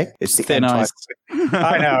per se. It's the Thin Ice.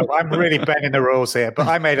 I know. I'm really bending the rules here, but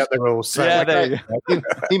I made up the rules. So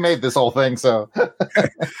he made this whole thing. So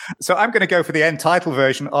I'm going to go for the end title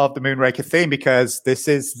version of the Moonraker theme, because this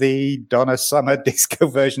is the Donna Summer disco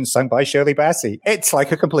version sung by Shirley Bassey. It's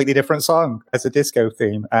like a completely different song as a disco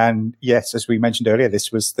theme. And yes, as we mentioned earlier,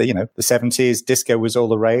 this was the 70s. Disco was all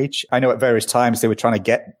the rage. I know at various times they were trying to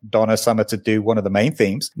get Donna Summer to do one of the main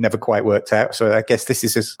themes. Never quite worked out. So I guess this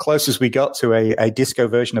is as close as we got to a disco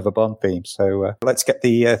version of a Bond theme. So let's get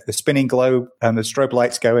the spinning globe and the strobe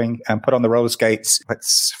lights going and put on the roller skates.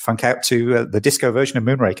 Let's funk out to the disco version of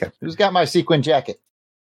Moonraker. Who's got my sequin jacket?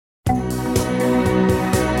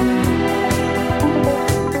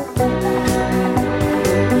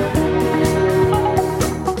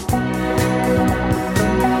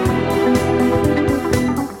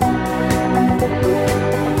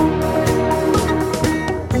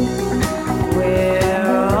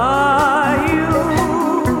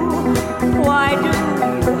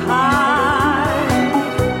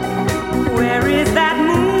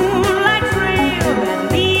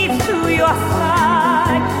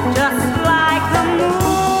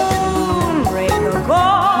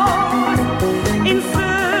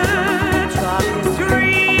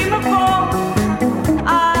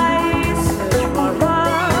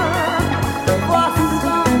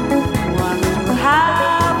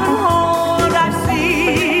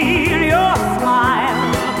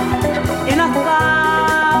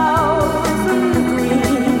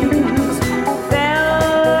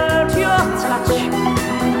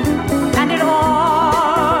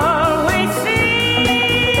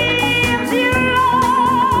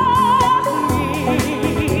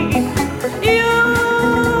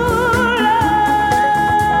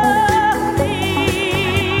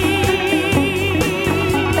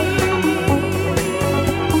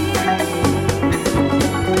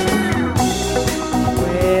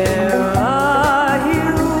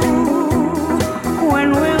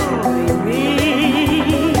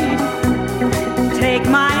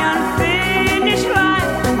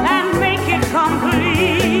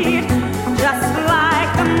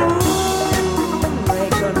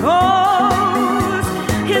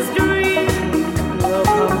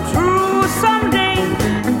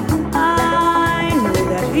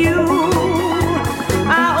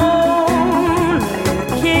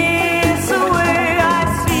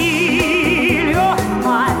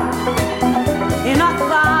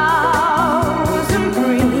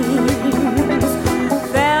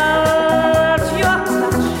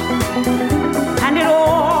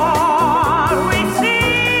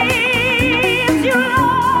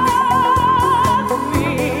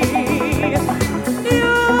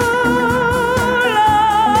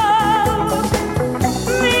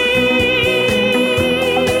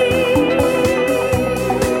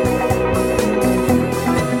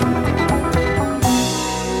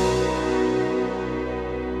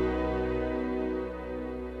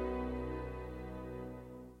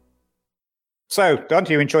 So, Don,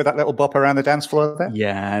 do you enjoy that little bop around the dance floor there?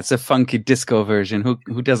 Yeah, it's a funky disco version.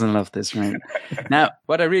 Who doesn't love this, right? Now,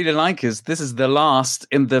 what I really like is this is the last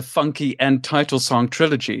in the funky end title song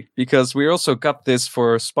trilogy, because we also got this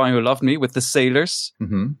for Spy Who Loved Me with the Sailors.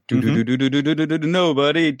 Nobody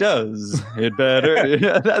does it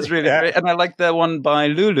better. That's really great. And I like the one by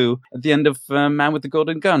Lulu at the end of Man with the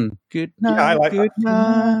Golden Gun. Good night, I like good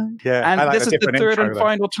night. Yeah, and I like this is the third and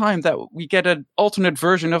final time that we get an alternate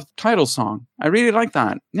version of the title song. I really like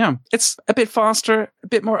that. Yeah, it's a bit faster, a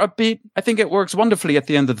bit more upbeat. I think it works wonderfully at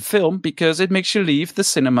the end of the film because it makes you leave the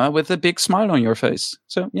cinema with a big smile on your face.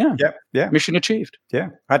 So yeah, mission achieved. Yeah,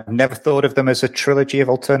 I'd never thought of them as a trilogy of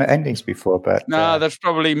alternate endings before, but there's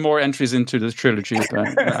probably more entries into the trilogy.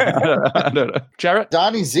 But, I don't know. Jarrett?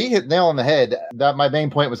 Donnie Z hit nail on the head. That my main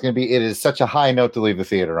point was going to be, it is such a high note to leave the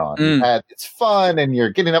theater on. It's fun, and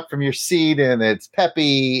you're getting up from your seat, and it's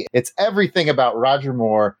peppy. It's everything about Roger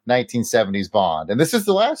Moore 1970s Bond, and this is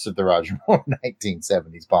the last of the Roger Moore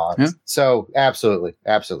 1970s Bonds. Yeah. So absolutely.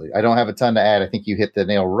 I don't have a ton to add. I think you hit the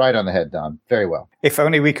nail right on the head, Don. Very well. If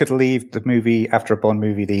only we could leave the movie after a Bond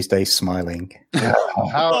movie these days smiling. That's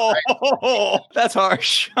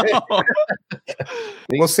harsh.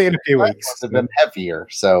 We'll see in a few weeks. Must have been heavier,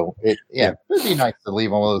 so it'd be nice to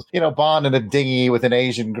leave one of those, Bond in a dinghy with an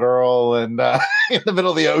Asian girl and in the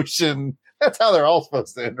middle of the ocean. That's how they're all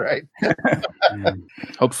supposed to end, right?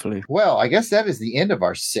 Hopefully. Well, I guess that is the end of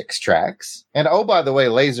our 6 tracks. And oh, by the way,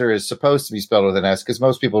 laser is supposed to be spelled with an S because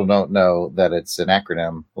most people don't know that it's an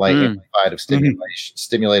acronym, like amplified of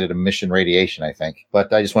stimulated emission radiation, I think.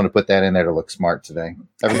 But I just want to put that in there to look smart today.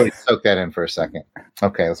 Everybody soak that in for a second.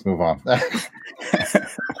 Okay, let's move on.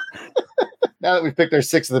 Now that we've picked our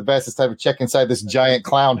 6 of the best, it's time to check inside this giant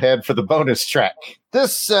clown head for the bonus track.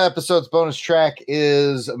 This episode's bonus track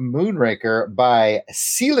is Moonraker by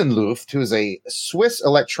Seelenluft, who is a Swiss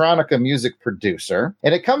electronica music producer.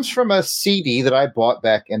 And it comes from a CD that I bought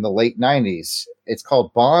back in the late 90s. It's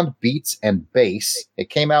called Bond Beats and Bass. It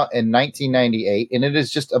came out in 1998, and it is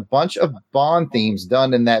just a bunch of Bond themes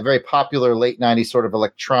done in that very popular late 90s sort of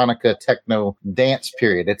electronica techno dance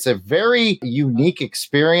period. It's a very unique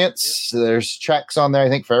experience. There's tracks on there, I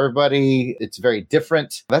think, for everybody. It's very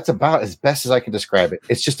different. That's about as best as I can describe it.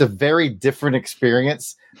 It's just a very different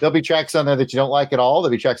experience. There'll be tracks on there that you don't like at all.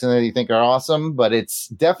 There'll be tracks on there that you think are awesome, but it's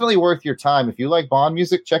definitely worth your time. If you like Bond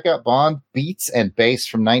music, check out Bond Beats and Bass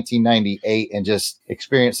from 1998 and just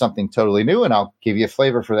experience something totally new. And I'll give you a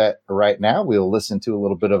flavor for that right now. We'll listen to a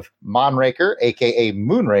little bit of Monraker, aka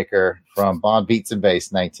Moonraker, from Bond Beats and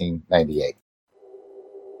Bass 1998.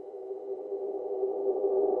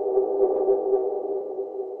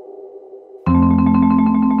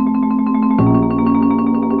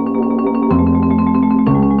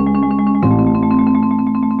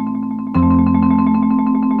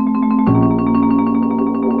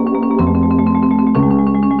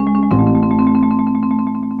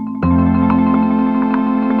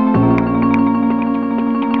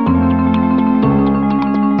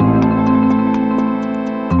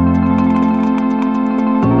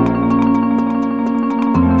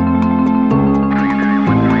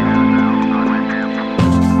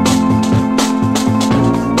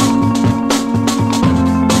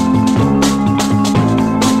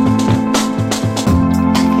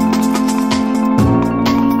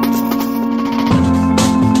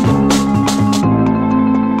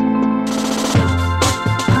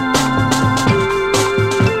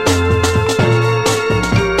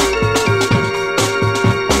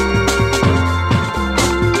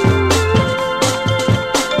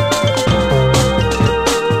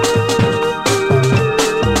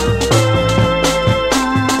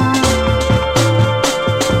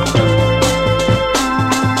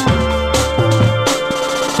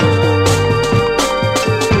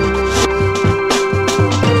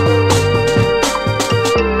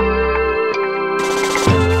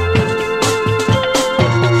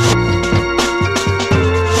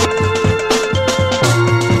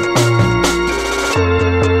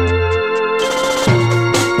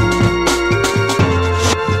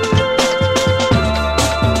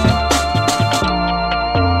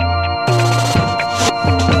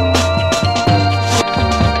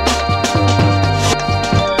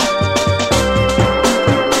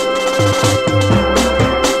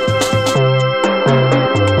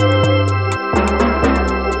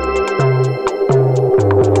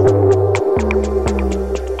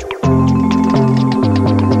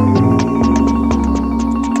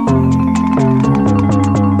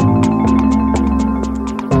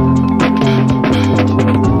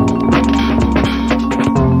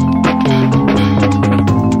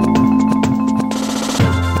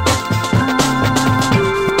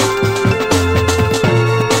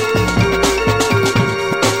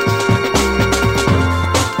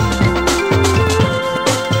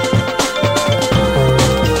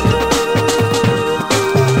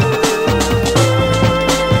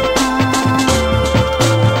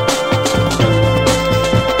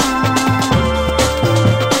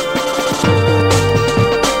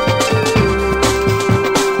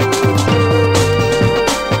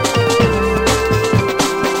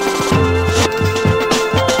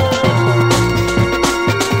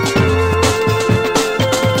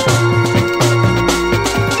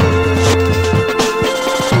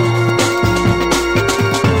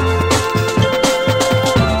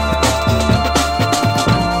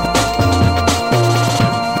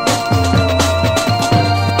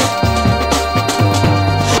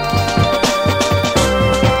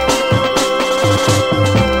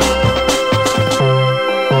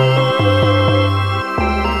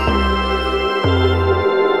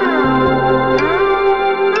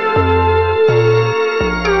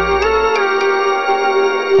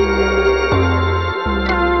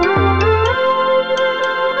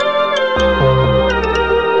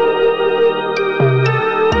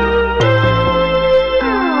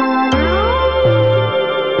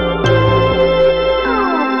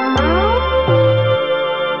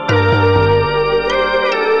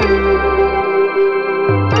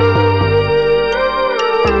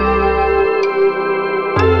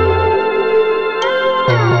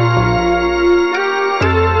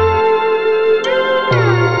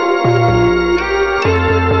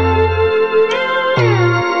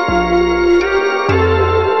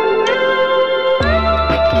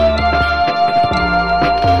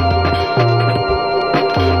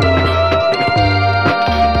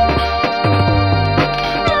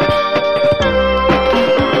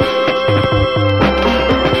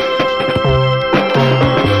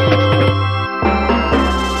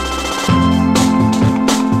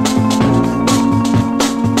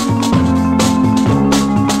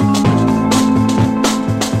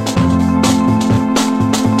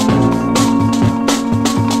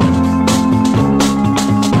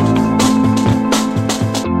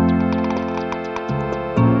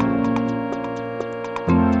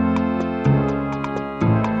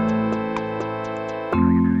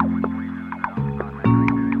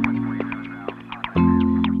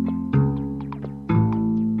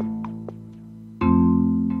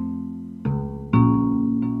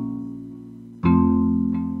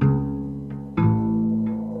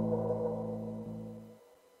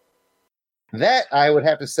 That I would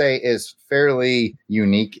have to say is fairly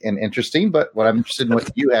unique and interesting. But what I'm interested in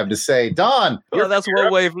what you have to say, Don. Well, that's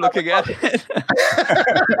one way of looking at it.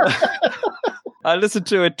 I listened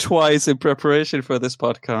to it twice in preparation for this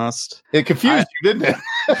podcast. It confused you, didn't it?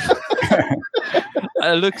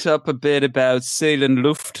 I looked up a bit about Seelen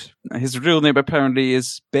Luft. His real name apparently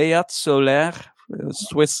is Beat Soler, a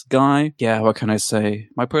Swiss guy. Yeah, what can I say?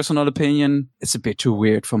 My personal opinion, it's a bit too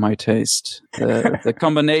weird for my taste. The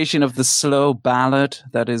combination of the slow ballad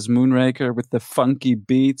that is Moonraker with the funky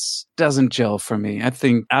beats doesn't gel for me. I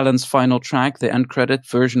think Alan's final track, the end credit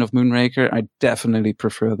version of Moonraker, I definitely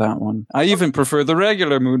prefer that one. I even prefer the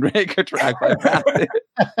regular Moonraker track by Bradley.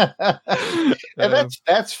 And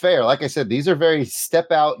that's fair. Like I said, these are very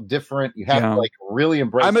step out different. You have to like really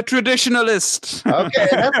embrace. I'm a traditionalist. Okay,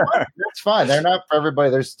 that's fine. They're not for everybody.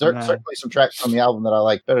 There's certainly some tracks on the album that I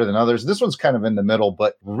like better than others. This one's kind of in the middle,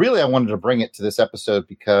 but really I wanted to bring it to this episode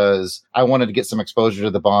because I wanted to get some exposure to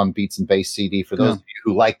the Bond Beats and Bass CD for those of you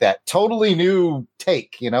who like that totally new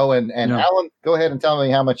take, and Alan, go ahead and tell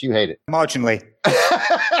me how much you hate it. Marginally.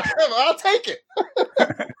 I'll take it.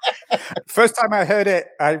 First time I heard it,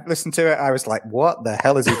 I listened to it, I was like, what the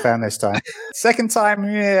hell has he found this time? Second time,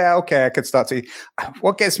 yeah, okay, I could start to.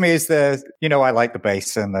 What gets me is I like the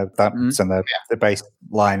bass and the thumps and the bass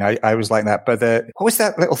line. I was like that. But what was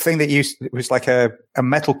that little thing that it was like a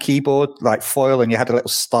metal keyboard, like foil, and you had a little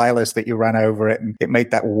stylus that you ran over it and it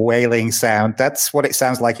made that wailing sound. That's what it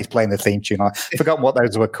sounds like he's playing the theme tune. I forgot what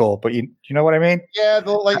those were called, but you know what I mean? Yeah,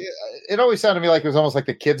 it always sounded to me like it was almost like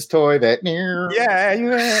the kid's toy that.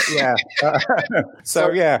 Yeah.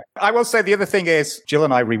 So I will say the other thing is Jill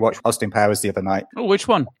and I rewatched Austin Powers the other night. Oh, which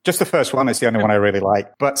one? Just the first one. It's the only one I really like.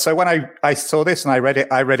 But so when I saw this and I read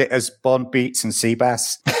it as Bond Beats and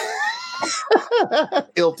Seabass.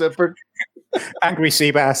 Ill-tempered. Angry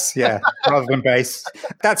Seabass, rather than bass.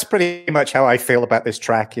 That's pretty much how I feel about this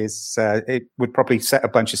track. Is it would probably set a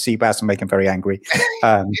bunch of Seabass and make him very angry.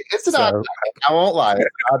 It's an odd duck. I won't lie. It's an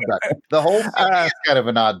odd duck. The whole thing is kind of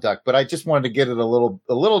an odd duck, but I just wanted to get it a little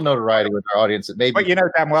notoriety with our audience. That maybe, but you know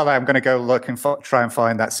damn well I'm going to go look and try and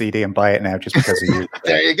find that CD and buy it now just because of you.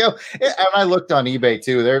 There you go. And I looked on eBay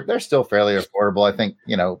too. They're still fairly affordable. I think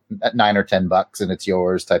at $9 or $10 and it's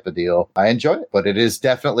yours type of deal. I enjoy it, but it is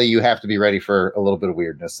definitely you have to be ready for a little bit of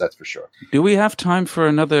weirdness. That's for sure. Do we have time for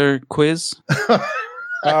another quiz?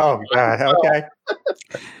 Oh, God. Okay.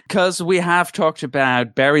 Because we have talked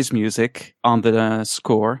about Barry's music on the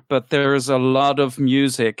score, but there's a lot of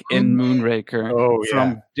music in Moonraker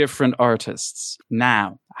from different artists.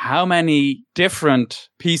 Now, how many different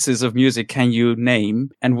pieces of music can you name,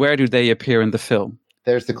 and where do they appear in the film?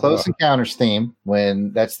 There's the Close Encounters theme,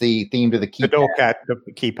 when that's the theme to the keypad. The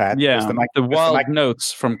keypad. Yeah, the wild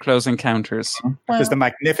notes from Close Encounters. There's the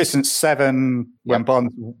Magnificent Seven when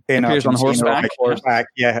Bond's in appears on horseback.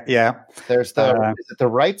 Yeah. There's the is it the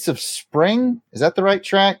Rites of Spring? Is that the right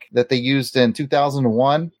track that they used in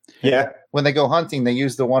 2001? Yeah. When they go hunting, they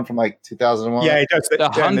use the one from 2001. Yeah, it does. The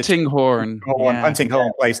hunting horn. Hunting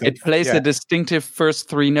horn plays it. It plays the distinctive first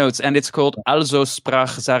three notes, and it's called Also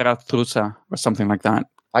sprach Zarathustra, or something like that.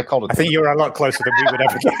 I called it. I think you're a lot closer than we would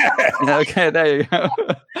ever get. Okay, there you go.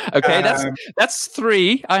 Okay, that's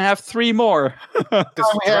three. I have three more.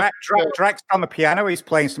 Drax on the piano. He's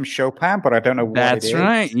playing some Chopin, but I don't know what it is. That's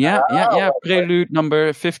right. Yeah. Prelude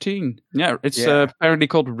number 15. Yeah, it's apparently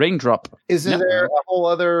called Raindrop. Isn't there a whole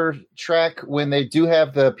other track when they do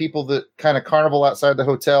have the people that kind of carnival outside the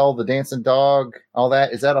hotel, the dancing dog, all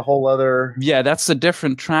that? Is that a whole other? Yeah, that's a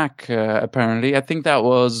different track, apparently. I think that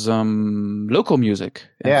was local music.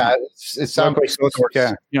 Yeah, it sounds like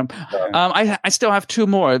I still have two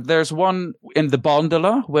more. There's one in the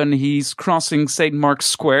Bondola when he's crossing St. Mark's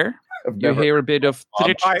Square. You hear a bit of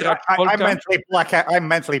I mentally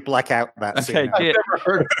black out that scene. Okay, I've never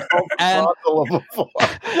heard of Bondola before.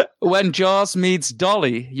 When Jaws meets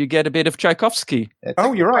Dolly, you get a bit of Tchaikovsky.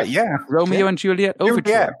 Oh, you're right. Yeah, Romeo and Juliet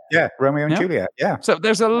Overture. Yeah, Romeo and Juliet. Yeah. So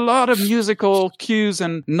there's a lot of musical cues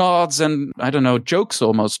and nods and jokes,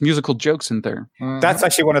 almost musical jokes in there. That's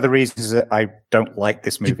actually one of the reasons that I don't like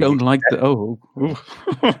this movie. You don't like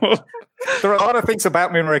There are a lot of things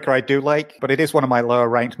about Moonraker I do like, but it is one of my lower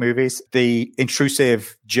ranked movies. The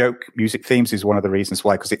intrusive joke music themes is one of the reasons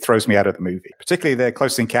why, because it throws me out of the movie. Particularly the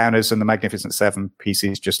Close Encounters and the Magnificent Seven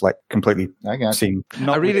pieces just completely seem...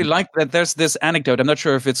 I really like that there's this anecdote, I'm not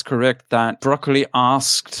sure if it's correct, that Broccoli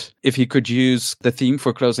asked if he could use the theme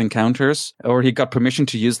for Close Encounters, or he got permission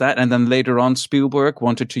to use that, and then later on Spielberg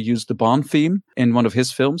wanted to use the Bond theme in one of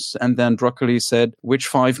his films, and then Broccoli said, which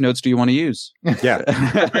 5 notes do you want to use? Yeah.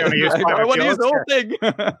 I want to use the whole thing.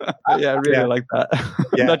 I really like that.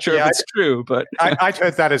 I'm not sure if it's true, but I'd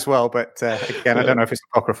heard that as well. But again, I don't know if it's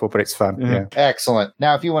apocryphal, but it's fun. Yeah. Excellent.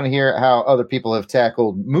 Now, if you want to hear how other people have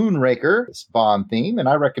tackled Moonraker, this Bond theme, and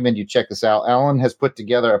I recommend you check this out. Alan has put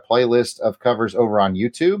together a playlist of covers over on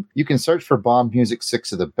YouTube. You can search for Bond Music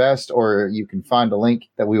 6 of the Best, or you can find a link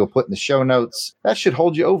that we will put in the show notes. That should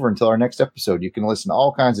hold you over until our next episode. You can listen to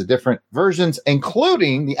all kinds of different versions,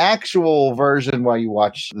 including the actual version while you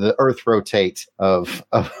watch the Earth rotate of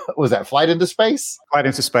was that Flight into Space? Flight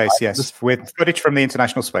into Space, yes, with footage from the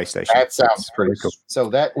International Space Station. That sounds pretty cool. So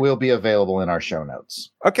that will be available in our show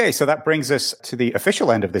notes. Okay, so that brings us to the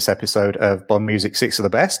official end of this episode of Bond Music 6 of the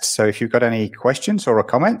Best. So if you've got any questions or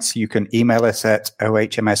comments, you can email us at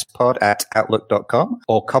ohmspod@outlook.com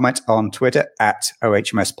or comment on Twitter at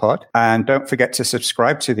ohmspod. And don't forget to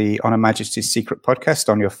subscribe to the On Her Majesty's Secret podcast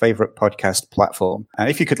on your favorite podcast platform. And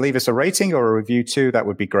if you could leave us a rating or a review too, that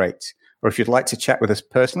would be great. Or if you'd like to chat with us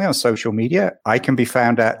personally on social media, I can be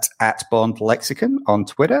found at Bond Lexicon on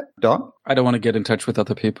Twitter. Don? I don't want to get in touch with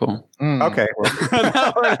other people. Okay.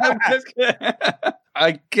 No, I'm just kidding.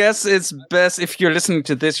 I guess it's best if you're listening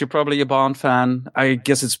to this, you're probably a Bond fan. I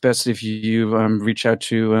guess it's best if you reach out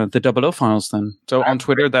to the 00 Files then. So on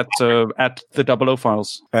Twitter, that's at the 00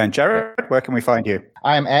 Files. And Jared, where can we find you?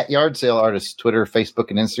 I am at Yard Sale Artist, Twitter, Facebook,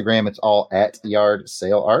 and Instagram. It's all at Yard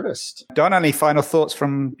Sale Artist. Don, any final thoughts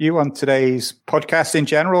from you on today's podcast in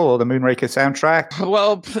general or the Moonraker soundtrack?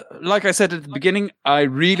 Well, like I said at the beginning, I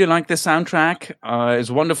really like this soundtrack. It's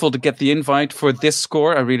wonderful to get the invite for this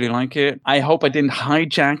score. I really like it. I hope I didn't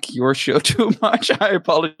hijack your show too much. I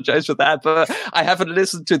apologize for that, but I haven't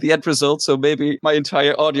listened to the end result, so maybe my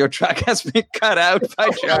entire audio track has been cut out by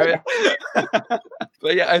Jared.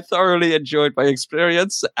 But yeah, I thoroughly enjoyed my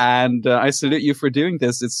experience, and I salute you for doing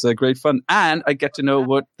this. It's great fun, and I get to know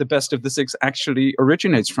what the Best of the Six actually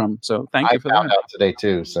originates from. So thank you for that. I found out today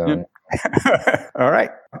too. So. Yeah. All right.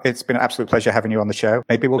 It's been an absolute pleasure having you on the show.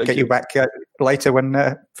 Maybe we'll get you back later when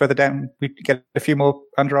further down we get a few more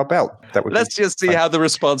under our belt. Let's just see how the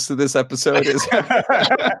response to this episode is.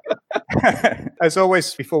 As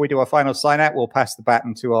always, before we do our final sign out, we'll pass the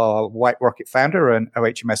baton to our White Rocket founder and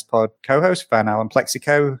OHMS Pod co-host, Van Alan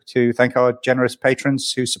Plexico, to thank our generous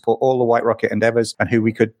patrons who support all the White Rocket endeavors and who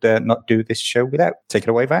we could not do this show without. Take it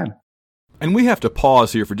away, Van. And we have to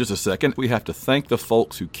pause here for just a second. We have to thank the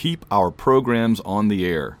folks who keep our programs on the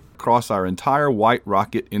air across our entire White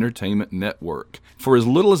Rocket Entertainment Network. For as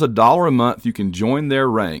little as $1 a month, you can join their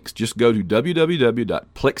ranks. Just go to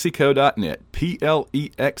www.plexico.net,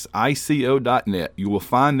 Plexico.net. You will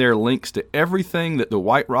find there links to everything that the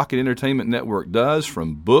White Rocket Entertainment Network does,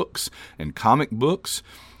 from books and comic books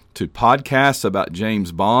to podcasts about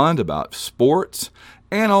James Bond, about sports,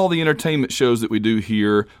 and all the entertainment shows that we do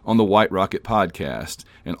here on the White Rocket podcast,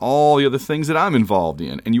 and all the other things that I'm involved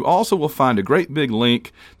in. And you also will find a great big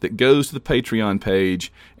link that goes to the Patreon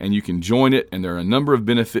page, and you can join it, and there are a number of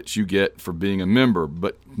benefits you get for being a member.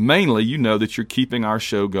 But mainly, you know that you're keeping our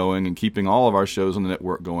show going and keeping all of our shows on the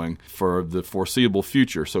network going for the foreseeable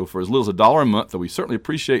future. So for as little as $1 a month, though we certainly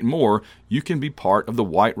appreciate more, you can be part of the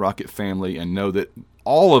White Rocket family and know that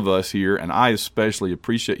all of us here, and I especially,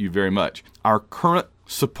 appreciate you very much. Our current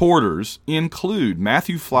supporters include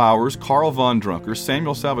Matthew Flowers, Carl Von Drunker,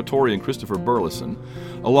 Samuel Salvatore, and Christopher Burleson,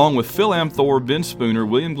 along with Phil Amthor, Ben Spooner,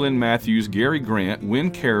 William Glenn Matthews, Gary Grant,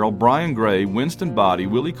 Wynn Carroll, Brian Gray, Winston Body,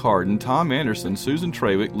 Willie Carden, Tom Anderson, Susan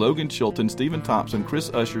Trawick, Logan Chilton, Stephen Thompson,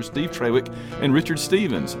 Chris Usher, Steve Trawick, and Richard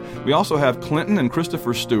Stevens. We also have Clinton and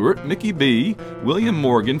Christopher Stewart, Mickey B., William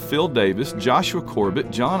Morgan, Phil Davis, Joshua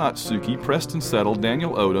Corbett, John Otsuki, Preston Settle,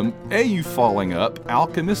 Daniel Odom, AU Falling Up,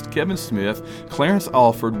 Alchemist, Kevin Smith, Clarence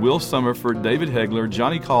Alford, Will Summerford, David Hegler,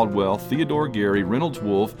 Johnny Caldwell, Theodore Gary, Reynolds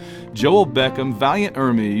Wolfe, Joel Beckham, Valiant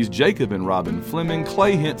Hermes, Jacob and Robin Fleming,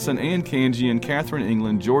 Clay Henson, Ann Kanjian, Catherine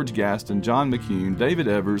England, George Gaston, John McCune, David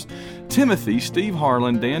Evers, Timothy, Steve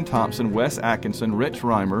Harlan, Dan Thompson, Wes Atkinson, Rich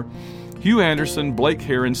Reimer, Hugh Anderson, Blake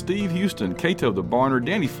Heron, Steve Houston, Cato the Barner,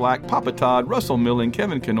 Danny Flack, Papa Todd, Russell Milling,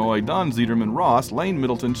 Kevin Kanoy, Don Zederman, Ross, Lane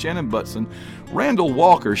Middleton, Shannon Butson, Randall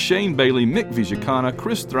Walker, Shane Bailey, Mick Vijacana,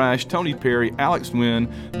 Chris Thrash, Tony Perry, Alex Wynn,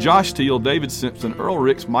 Josh Teal, David Simpson, Earl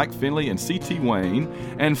Ricks, Mike Finley, and C.T. Wayne.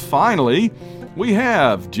 And finally, we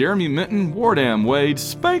have Jeremy Minton, Wardam Wade,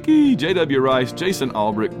 Spanky, J.W. Rice, Jason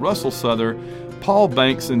Albrecht, Russell Souther, Paul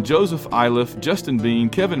Bankson, Joseph Iliff, Justin Bean,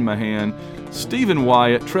 Kevin Mahan, Stephen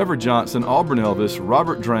Wyatt, Trevor Johnson, Auburn Elvis,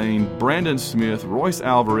 Robert Drain, Brandon Smith, Royce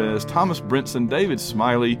Alvarez, Thomas Brinson, David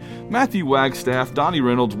Smiley, Matthew Wagstaff, Donnie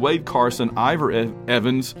Reynolds, Wade Carson, Ivor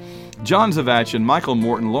Evans, John Zavachin, Michael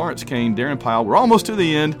Morton, Lawrence Kane, Darren Pyle. We're almost to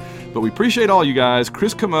the end, but we appreciate all you guys.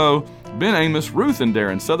 Chris Camo, Ben Amos, Ruth and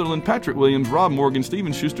Darren Sutherland, Patrick Williams, Rob Morgan,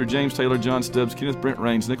 Stephen Schuster, James Taylor, John Stubbs, Kenneth Brent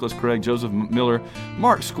Rains, Nicholas Craig, Joseph Miller,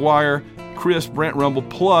 Mark Squire, Chris, Brent Rumble,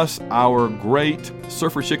 plus our great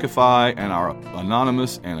Surfer Chickify and our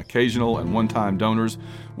anonymous and occasional and one-time donors.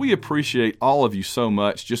 We appreciate all of you so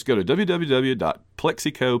much. Just go to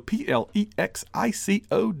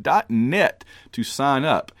www.plexico.net to sign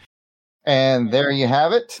up. And there you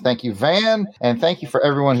have it. Thank you, Van. And thank you for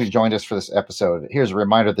everyone who joined us for this episode. Here's a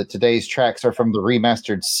reminder that today's tracks are from the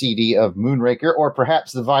remastered CD of Moonraker, or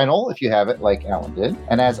perhaps the vinyl if you have it, like Alan did.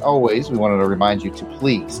 And as always, we wanted to remind you to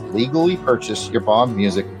please legally purchase your Bond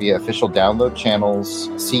music via official download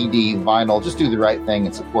channels, CD, vinyl. Just do the right thing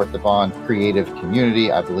and support the Bond creative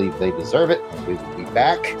community. I believe they deserve it. And we will be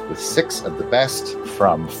back with 6 of the best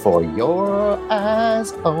from For Your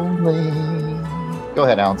Eyes Only. Go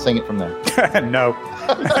ahead, Alan. Sing it from there. No.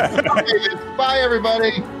 Bye,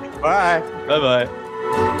 everybody. Bye. Bye-bye.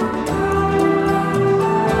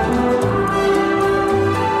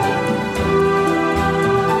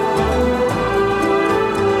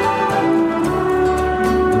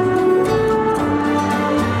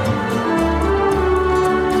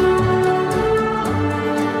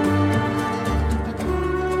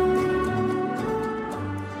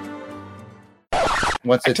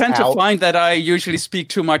 I tend to find that I usually speak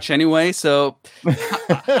too much anyway, so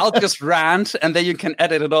I'll just rant and then you can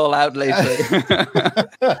edit it all out later.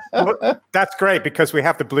 Well, that's great because we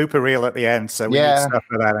have the blooper reel at the end, so we need stuff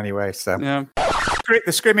for that anyway. So yeah.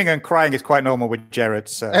 The screaming and crying is quite normal with Jared.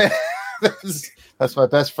 So that's my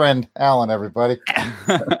best friend, Alan, everybody.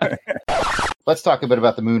 Let's talk a bit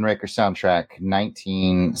about the Moonraker soundtrack,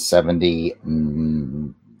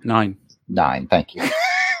 1979. Thank you.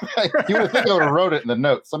 You would think I would have wrote it in the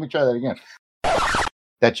notes. Let me try that again.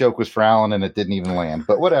 That joke was for Alan and it didn't even land,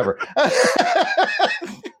 but whatever.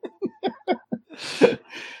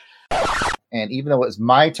 And even though it's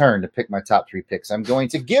my turn to pick my top 3 picks, I'm going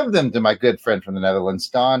to give them to my good friend from the Netherlands,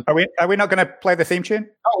 Don. Are we not going to play the theme tune?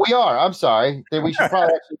 Oh, we are. I'm sorry. Then we should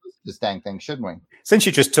probably actually listen to this dang thing, shouldn't we? Since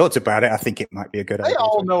you just talked about it, I think it might be a good idea. They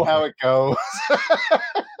all know how it goes.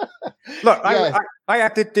 Look, yeah. I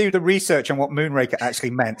had to do the research on what Moonraker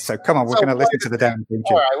actually meant. So come on, we're going to listen to the damn theme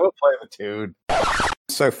tune. All right, we'll play the tune.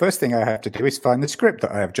 So first thing I have to do is find the script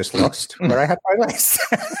that I have just lost, where I had my list.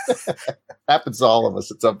 Happens to all of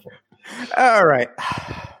us at some point. All right.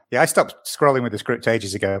 Yeah, I stopped scrolling with the script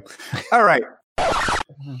ages ago. All right.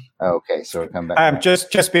 Okay, so we'll come back.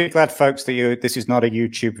 Just be glad, folks, that this is not a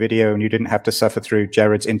YouTube video and you didn't have to suffer through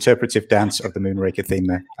Jared's interpretive dance of the Moonraker theme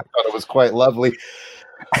there. I thought it was quite lovely.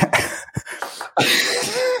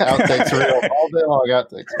 Outtakes real all day long.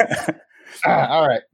 Outtakes. All right.